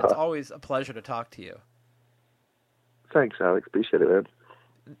time. It's always a pleasure to talk to you. Thanks, Alex. Appreciate it, man.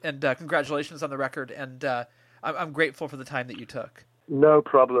 And congratulations on the record. And I'm grateful for the time that you took. No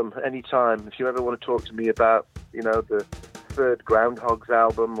problem. Anytime. If you ever want to talk to me about, the third Groundhogs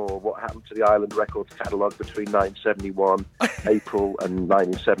album or what happened to the Island Records catalogue between 1971 April and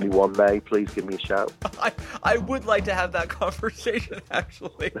 1971 May, please give me a shout. I would like to have that conversation,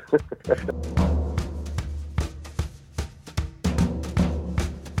 actually.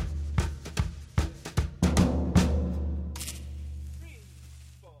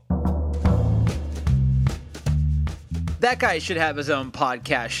 That guy should have his own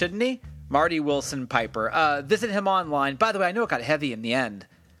podcast, shouldn't he? Marty Wilson Piper. Visit him online. By the way, I know it got heavy in the end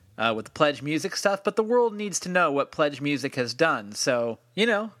with the Pledge Music stuff, but the world needs to know what Pledge Music has done. So,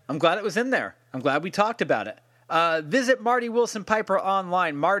 I'm glad it was in there. I'm glad we talked about it. Visit Marty Wilson Piper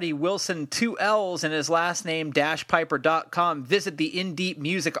online. Marty Wilson, 2 L's in his last name, -piper.com. Visit the In Deep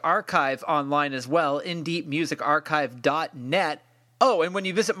Music Archive online as well, indeepmusicarchive.net. Oh, and when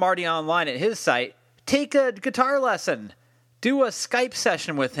you visit Marty online at his site, take a guitar lesson. Do a Skype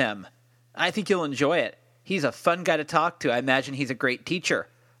session with him. I think you'll enjoy it. He's a fun guy to talk to. I imagine he's a great teacher.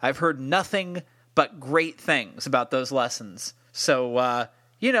 I've heard nothing but great things about those lessons. So,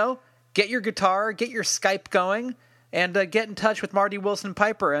 get your guitar, get your Skype going, and get in touch with Marty Wilson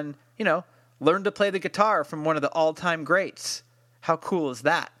Piper and, learn to play the guitar from one of the all-time greats. How cool is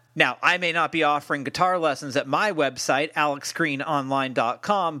that? Now, I may not be offering guitar lessons at my website,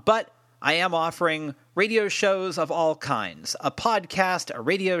 alexgreenonline.com, but I am offering radio shows of all kinds. A podcast, a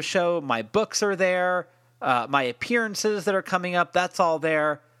radio show, my books are there, my appearances that are coming up, that's all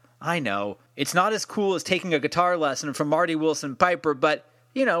there. I know, it's not as cool as taking a guitar lesson from Marty Wilson Piper, but,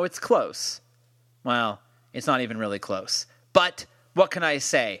 it's close. Well, it's not even really close. But what can I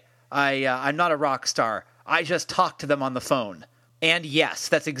say? I'm not a rock star. I just talk to them on the phone. And yes,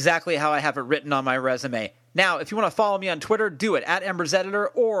 that's exactly how I have it written on my resume. Now, if you want to follow me on Twitter, do it at Embers Editor,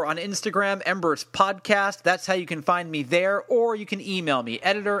 or on Instagram, Embers Podcast. That's how you can find me there, or you can email me,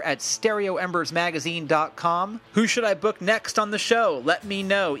 editor@stereoembersmagazine.com. Who should I book next on the show? Let me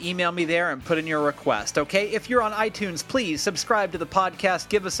know. Email me there and put in your request, okay? If you're on iTunes, please subscribe to the podcast.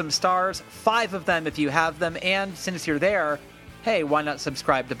 Give us some stars, 5 of them if you have them, and since you're there, hey, why not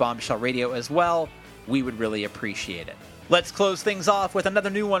subscribe to Bombshell Radio as well? We would really appreciate it. Let's close things off with another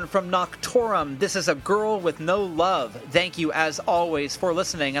new one from Noctorum. This is A Girl with No Love. Thank you, as always, for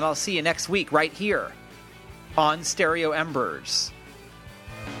listening, and I'll see you next week right here on Stereo Embers,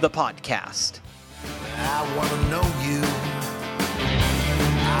 the podcast. I want to know you.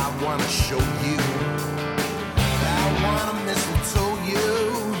 I want to show you.